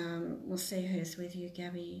 We'll see who's with you,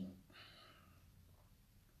 Gabby.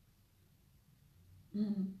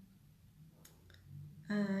 You've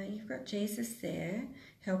got Jesus there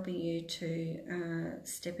helping you to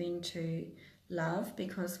step into love,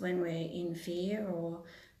 because when we're in fear or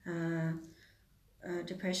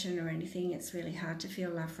depression or anything, it's really hard to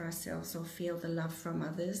feel love for ourselves or feel the love from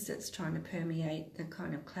others that's trying to permeate the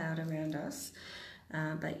kind of cloud around us.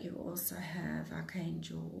 But you also have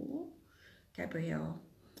Archangel Gabriel,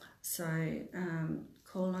 so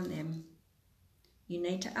call on them. You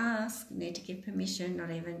need to ask, you need to give permission.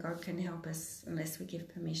 Not even God can help us unless we give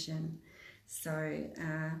permission. So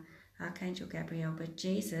Archangel Gabriel, but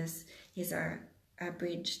Jesus is our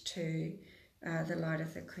bridge to the light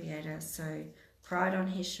of the Creator. So cried on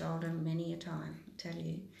his shoulder many a time, I tell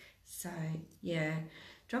you. So yeah,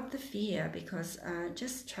 drop the fear, because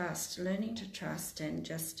just trust, learning to trust, and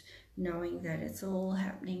just knowing that it's all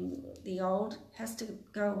happening. The old has to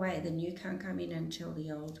go away. The new can't come in until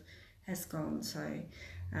the old has gone. So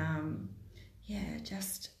yeah,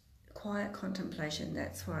 just quiet contemplation.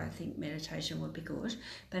 That's why I think meditation would be good,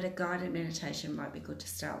 but a guided meditation might be good to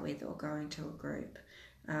start with, or going to a group.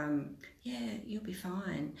 Yeah, you'll be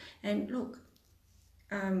fine. And look,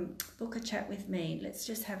 book a chat with me. Let's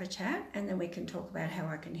just have a chat, and then we can talk about how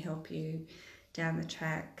I can help you down the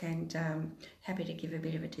track, and happy to give a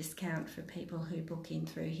bit of a discount for people who book in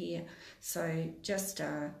through here. So just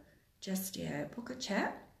book a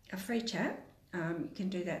chat, a free chat. You can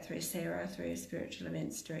do that through Sarah, through Spiritual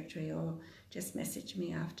Events Directory, or just message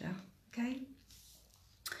me after, okay?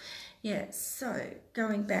 Yeah, so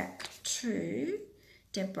going back to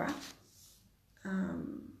Deborah,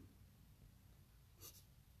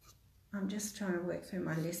 I'm just trying to work through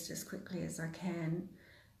my list as quickly as I can,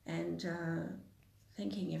 and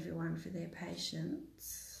thanking everyone for their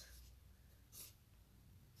patience.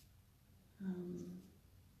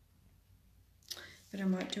 But I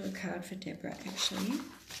might do a card for Deborah, actually.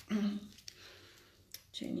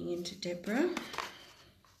 Tuning into Deborah.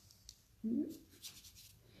 And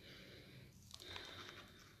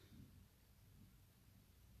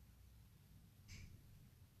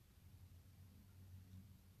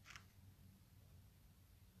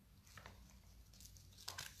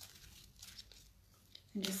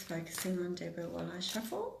just focusing on Deborah while I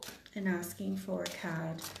shuffle, and asking for a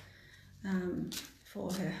card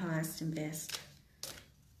for her highest and best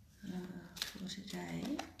for today.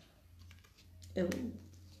 Ooh.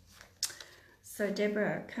 So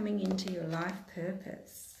Deborah, coming into your life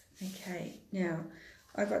purpose. Okay, now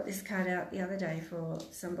I got this card out the other day for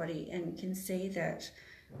somebody, and can see that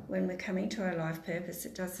when we're coming to our life purpose,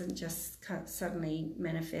 it doesn't just suddenly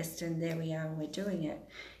manifest and there we are and we're doing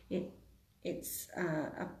it. It's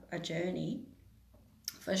a journey,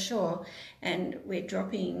 for sure, and we're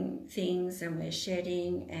dropping things and we're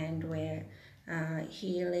shedding and we're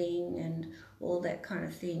healing and all that kind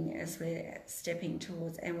of thing as we're stepping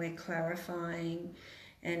towards, and we're clarifying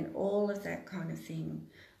and all of that kind of thing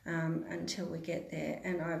until we get there.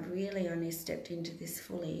 And I've really only stepped into this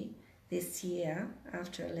fully this year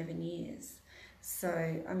after 11 years.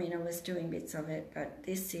 So, I mean, I was doing bits of it, but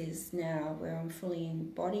this is now where I'm fully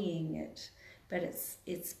embodying it. But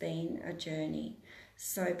it's been a journey.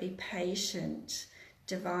 So be patient.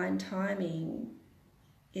 Divine timing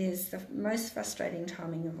is the most frustrating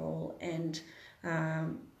timing of all, and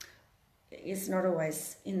it's not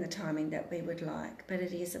always in the timing that we would like, but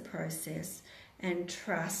it is a process. And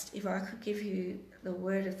trust. If I could give you the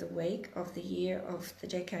word of the week, of the year, of the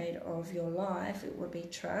decade of your life, it would be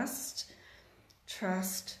trust.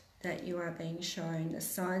 Trust that you are being shown. The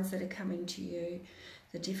signs that are coming to you,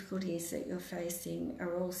 the difficulties that you're facing,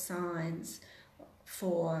 are all signs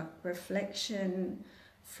for reflection,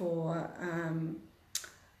 for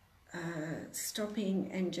stopping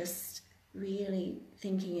and just really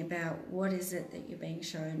thinking about what is it that you're being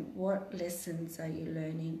shown, what lessons are you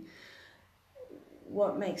learning,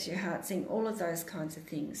 what makes your heart sing, all of those kinds of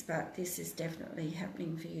things. But this is definitely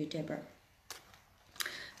happening for you, Deborah.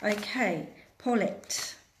 Okay,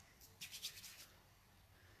 Paulette.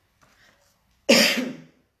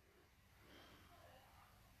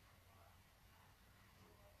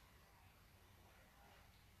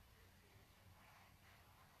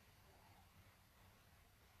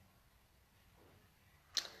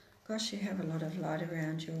 Gosh, you have a lot of light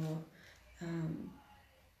around your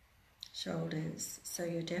shoulders, so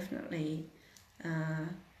you're definitely,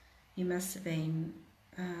 you must have been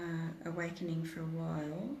awakening for a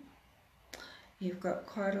while. You've got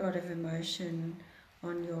quite a lot of emotion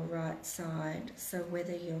on your right side, so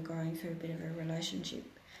whether you're going through a bit of a relationship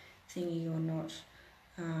thingy or not,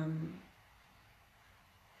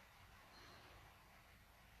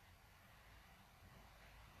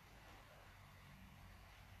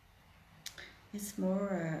 it's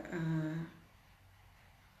more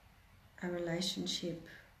a relationship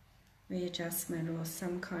readjustment or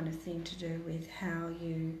some kind of thing to do with how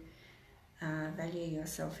you value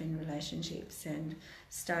yourself in relationships, and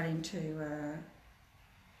starting to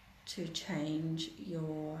change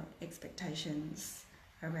your expectations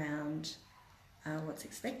around what's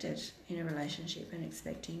expected in a relationship, and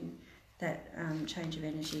expecting that change of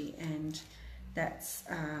energy. And that's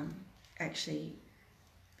actually,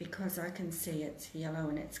 because I can see it's yellow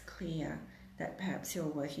and it's clear, that perhaps you're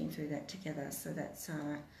working through that together. So that's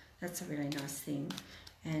a really nice thing.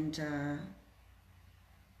 And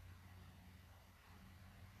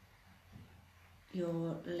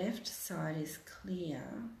your left side is clear,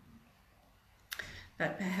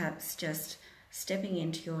 but perhaps just stepping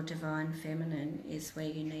into your divine feminine is where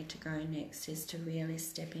you need to go next, is to really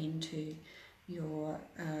step into your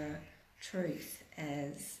truth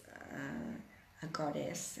as a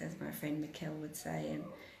goddess, as my friend Mikkel would say,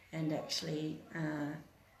 and actually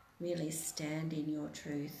really stand in your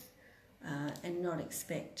truth and not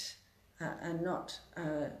expect, and not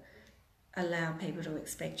allow people to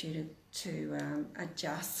expect you to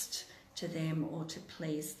adjust to them or to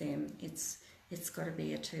please them. It's got to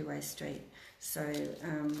be a two-way street. So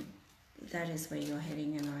that is where you're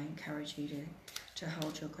heading, and I encourage you to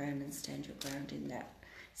hold your ground and stand your ground in that.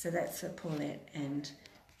 So that's for Paulette, and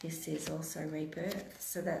this is also rebirth.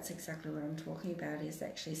 So that's exactly what I'm talking about, is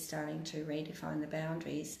actually starting to redefine the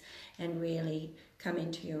boundaries and really come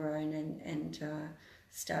into your own and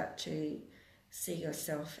start to see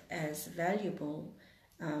yourself as valuable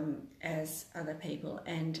as other people,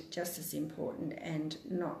 and just as important, and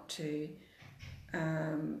not to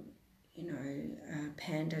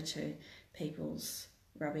pander to people's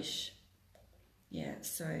rubbish. Yeah,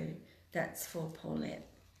 so that's for Paulette.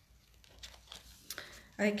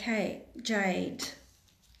 Okay, Jade,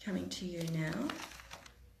 coming to you now.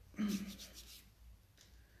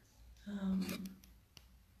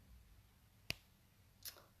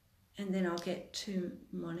 And then I'll get to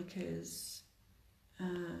Monica's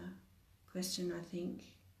question, I think.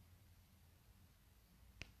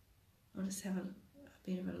 I'll just have a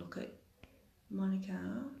bit of a look at Monica.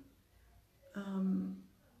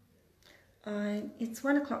 It's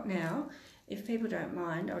 1 o'clock now. If people don't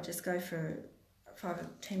mind, I'll just go for 5 or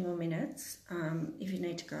 10 more minutes. If you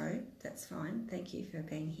need to go, that's fine. Thank you for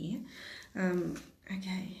being here.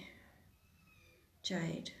 Okay,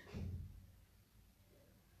 Jade.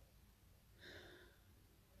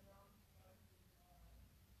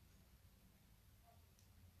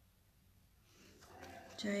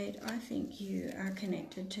 Jade, I think you are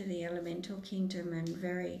connected to the elemental kingdom and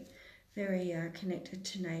very, very connected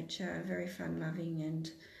to nature, very fun-loving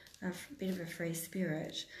and a bit of a free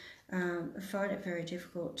spirit. I find it very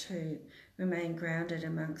difficult to remain grounded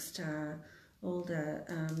amongst all the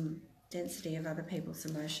density of other people's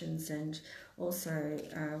emotions, and also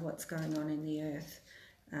what's going on in the earth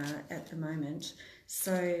at the moment.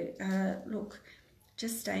 So look,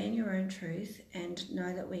 just stay in your own truth and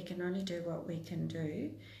know that we can only do what we can do,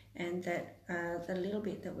 and that the little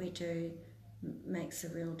bit that we do makes a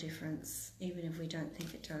real difference, even if we don't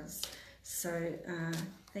think it does. So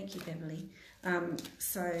thank you, Beverly.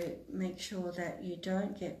 So make sure that you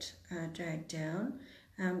don't get dragged down.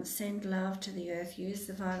 Send love to the earth. Use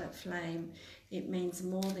the violet flame. It means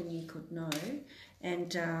more than you could know.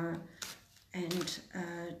 And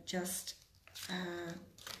just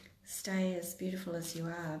stay as beautiful as you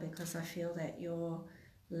are, because I feel that your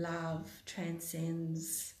love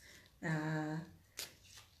transcends, the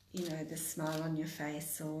smile on your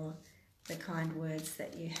face or the kind words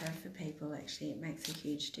that you have for people. Actually, it makes a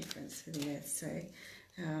huge difference for the earth. So,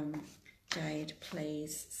 Jade,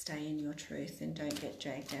 please stay in your truth and don't get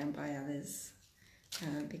dragged down by others,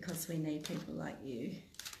 because we need people like you.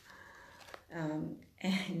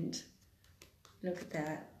 And look at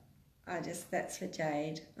that. That's for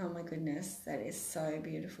Jade. Oh my goodness, that is so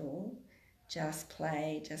beautiful. Just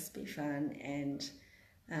play, just be fun, and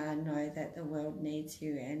know that the world needs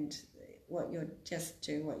you, and just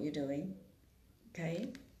do what you're doing.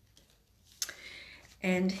 Okay?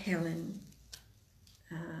 And Helen,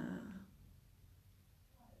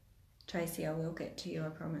 Tracy, I will get to you, I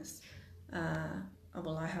promise.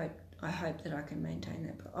 Well, I hope that I can maintain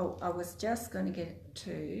that. Oh, I was just going to get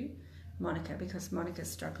to Monica, because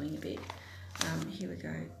Monica's struggling a bit. Here we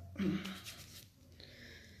go.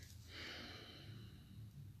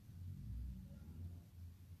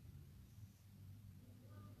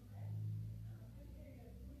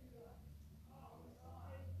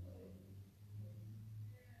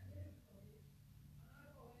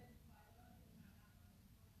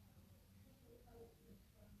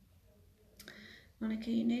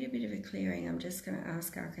 Monica, you need a bit of a clearing. I'm just going to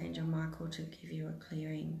ask Archangel Michael to give you a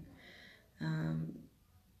clearing.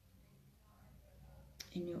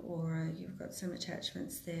 In your aura, you've got some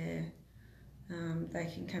attachments there. They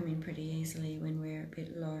can come in pretty easily when we're a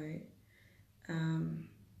bit low.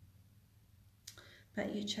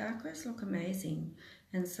 But your chakras look amazing.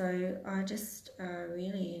 And so I just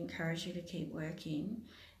really encourage you to keep working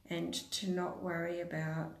and to not worry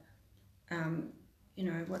about,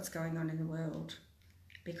 what's going on in the world,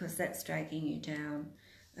 because that's dragging you down.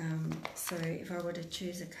 So if I were to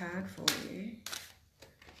choose a card for you,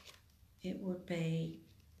 it would be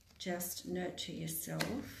just nurture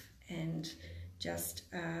yourself, and just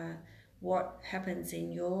what happens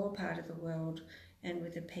in your part of the world and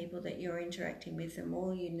with the people that you're interacting with. The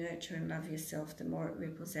more you nurture and love yourself, the more it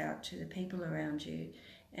ripples out to the people around you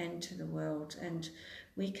and to the world. And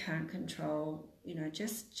we can't control,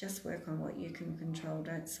 just work on what you can control.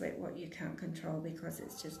 Don't sweat what you can't control, because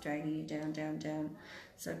it's just dragging you down, down, down.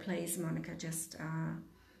 So please, Monica, just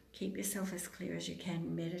keep yourself as clear as you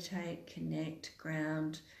can. Meditate, connect,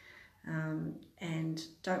 ground,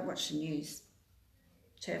 and don't watch the news.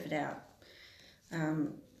 Turf it out.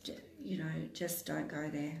 You know, just don't go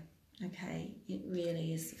there. Okay, it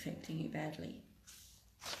really is affecting you badly.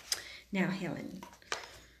 Now, Helen.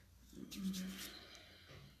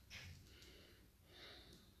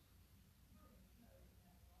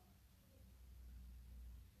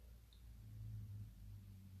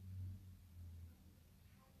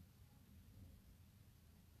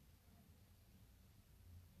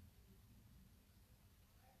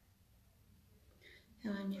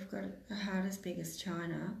 Helen, you've got a heart as big as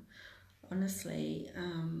China. Honestly,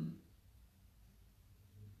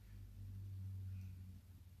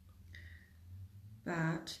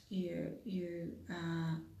 but you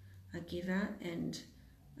are a giver and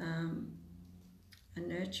a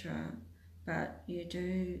nurturer, but you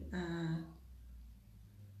do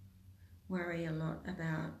worry a lot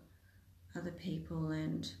about other people,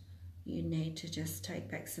 and you need to just take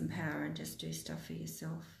back some power and just do stuff for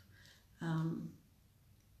yourself.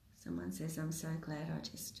 Someone says, I'm so glad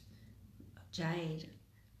Jade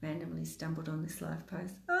randomly stumbled on this live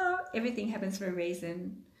post. Oh, everything happens for a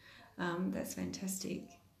reason. That's fantastic.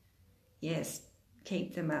 Yes,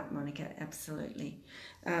 keep them up, Monica, absolutely.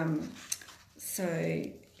 So,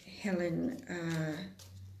 Helen,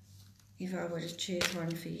 if I were to choose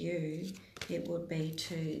one for you, it would be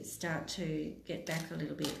to start to get back a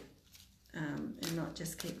little bit and not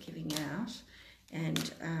just keep giving out,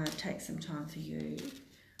 and take some time for you.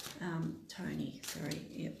 Tony, sorry,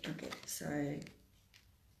 yep, okay, so,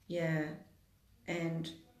 yeah, and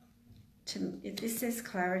this says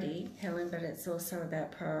clarity, Helen, but it's also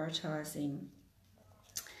about prioritising,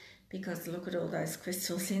 because look at all those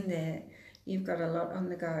crystals in there. You've got a lot on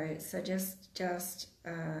the go, so just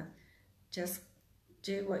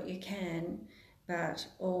do what you can, but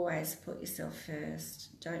always put yourself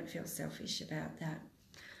first. Don't feel selfish about that.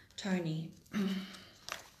 Tony.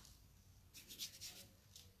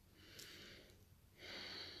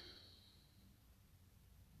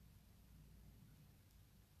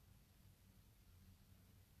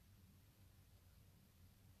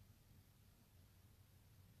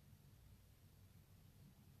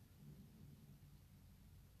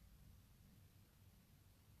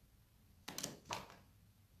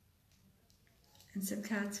 And some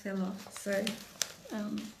cards fell off, so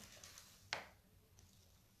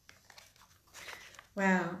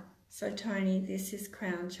wow. So Tony, this is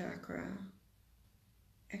crown chakra.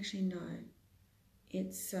 Actually, no,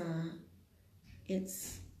 it's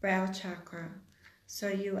brow chakra. So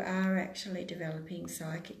you are actually developing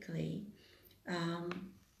psychically,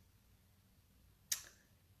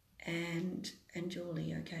 and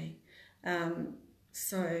Julie, okay.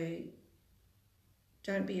 So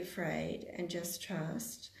don't be afraid and just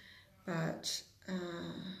trust, but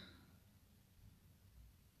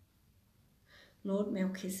Lord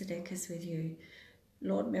Melchizedek is with you.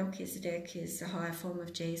 Lord Melchizedek is a higher form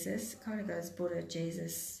of Jesus. It kind of goes Buddha,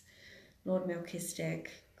 Jesus, Lord Melchizedek,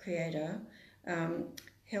 Creator,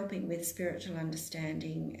 helping with spiritual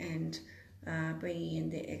understanding and bringing in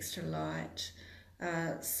the extra light.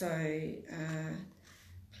 So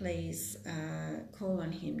please call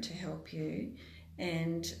on him to help you.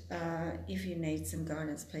 And if you need some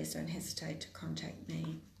guidance, please don't hesitate to contact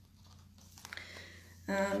me.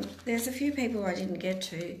 There's a few people I didn't get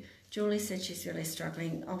to. Julie said she's really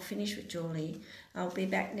struggling. I'll finish with Julie. I'll be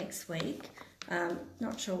back next week.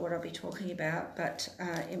 Not sure what I'll be talking about, but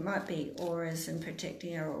it might be auras and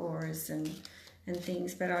protecting our auras and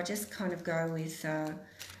things, but I'll just kind of go with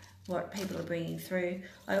what people are bringing through.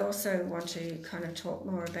 I also want to kind of talk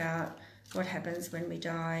more about what happens when we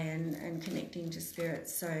die and connecting to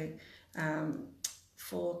spirits. So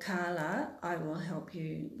for Carla, I will help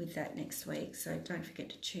you with that next week, so don't forget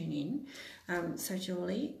to tune in. So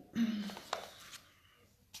Julie.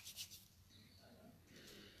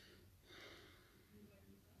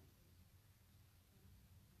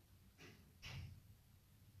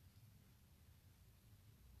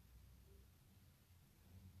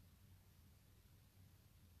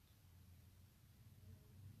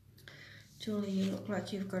 Julie, you look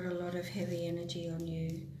like you've got a lot of heavy energy on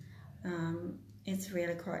you. It's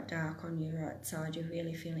really quite dark on your right side. You're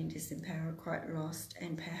really feeling disempowered, quite lost,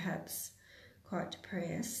 and perhaps quite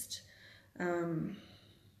depressed.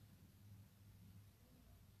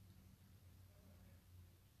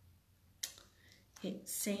 It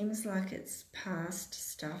seems like it's past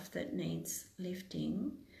stuff that needs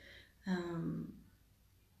lifting.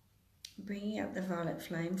 Bringing up the violet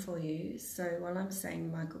flame for you. So while I'm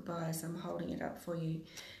saying my goodbyes, I'm holding it up for you.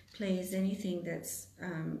 Please, anything that's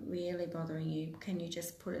really bothering you, can you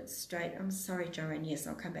just put it straight? I'm sorry, Joanne. Yes,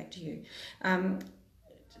 I'll come back to you.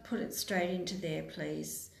 put it straight into there,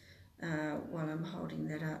 please, while I'm holding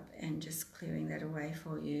that up and just clearing that away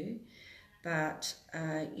for you. But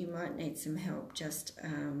you might need some help just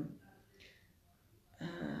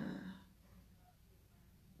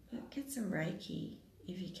get some Reiki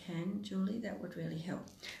if you can, Julie. That would really help.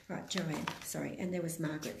 Right, Joanne, sorry, and there was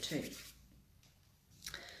Margaret too.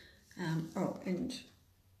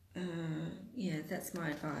 Yeah, that's my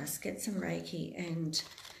advice. Get some Reiki, and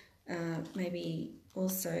maybe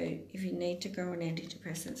also if you need to go on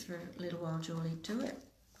antidepressants for a little while, Julie, do it.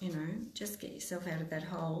 You know, just get yourself out of that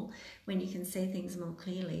hole. When you can see things more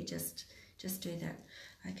clearly, just do that.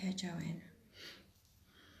 Okay, Joanne.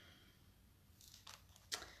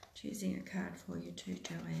 Choosing a card for you too,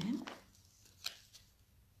 Joanne.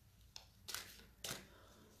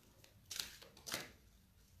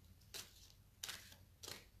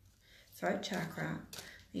 Throat chakra.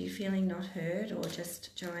 Are you feeling not heard, or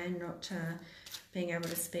just, Joanne, not being able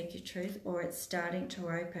to speak your truth, or it's starting to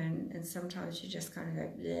open and sometimes you just kind of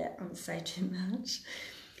go, bleh, and say too much?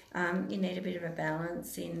 You need a bit of a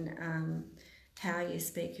balance in how you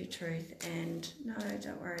speak your truth, and no,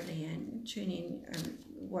 don't worry, Leanne, tune in and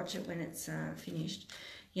watch it when it's finished.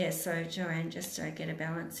 Yeah, so Joanne, just get a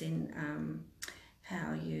balance in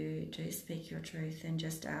how you do speak your truth, and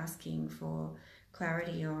just asking for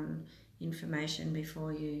clarity on information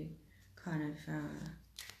before you kind of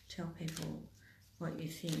tell people what you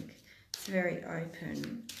think. It's very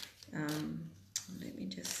open. Let me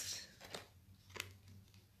just,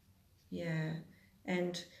 yeah,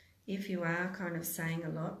 and if you are kind of saying a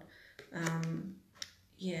lot,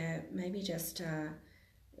 yeah, maybe just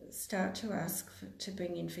start to ask to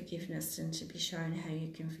bring in forgiveness and to be shown how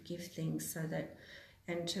you can forgive things, so that,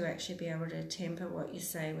 and to actually be able to temper what you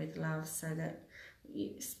say with love, so that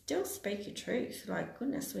you still speak your truth. Like,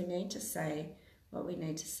 goodness, we need to say what we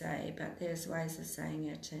need to say, but there's ways of saying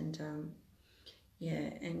it, and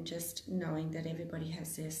yeah, and just knowing that everybody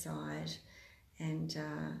has their side, and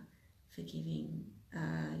forgiving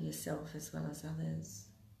yourself as well as others.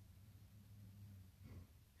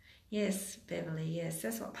 Yes, Beverly, yes,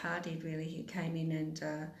 that's what Pa did really. He came in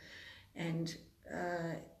and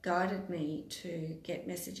guided me to get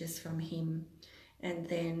messages from him, and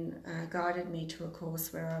then guided me to a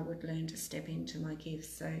course where I would learn to step into my gifts.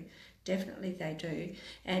 So definitely they do.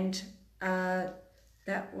 And that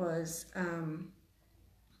was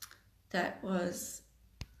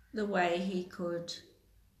the way he could,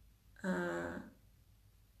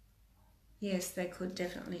 yes, they could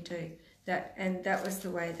definitely do that. And that was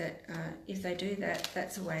the way that if they do that,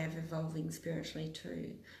 that's a way of evolving spiritually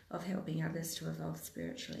too, of helping others to evolve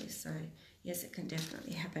spiritually. So yes, it can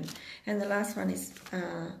definitely happen. And the last one is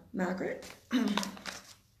Margaret.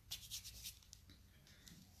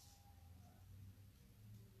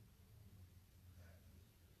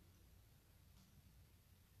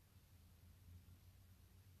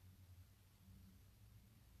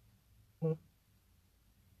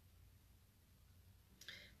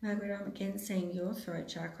 Margaret, I'm again seeing your throat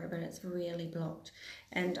chakra, but it's really blocked.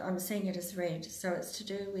 And I'm seeing it as red. So it's to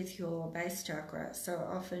do with your base chakra. So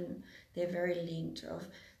often they're very linked, of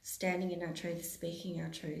standing in our truth, speaking our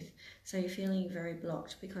truth. So you're feeling very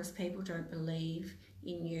blocked because people don't believe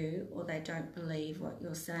in you, or they don't believe what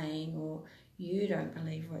you're saying, or you don't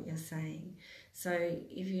believe what you're saying. So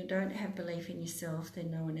if you don't have belief in yourself, then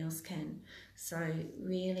no one else can. So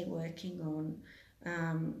really working on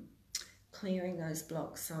clearing those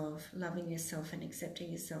blocks of loving yourself and accepting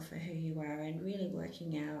yourself for who you are, and really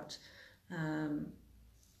working out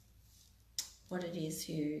what it is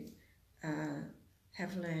you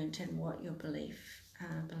have learned and what your belief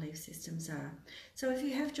systems are. So if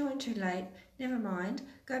you have joined too late, never mind.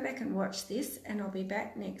 Go back and watch this, and I'll be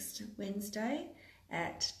back next Wednesday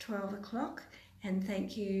at 12 o'clock. And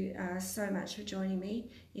thank you so much for joining me.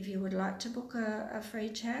 If you would like to book a free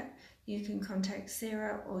chat, you can contact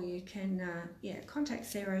Sarah, or you can contact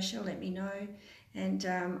Sarah. She'll let me know, and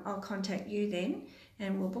I'll contact you then,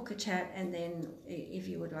 and we'll book a chat, and then if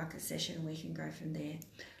you would like a session, we can go from there.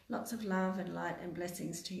 Lots of love and light and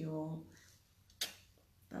blessings to you all.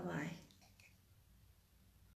 Bye-bye.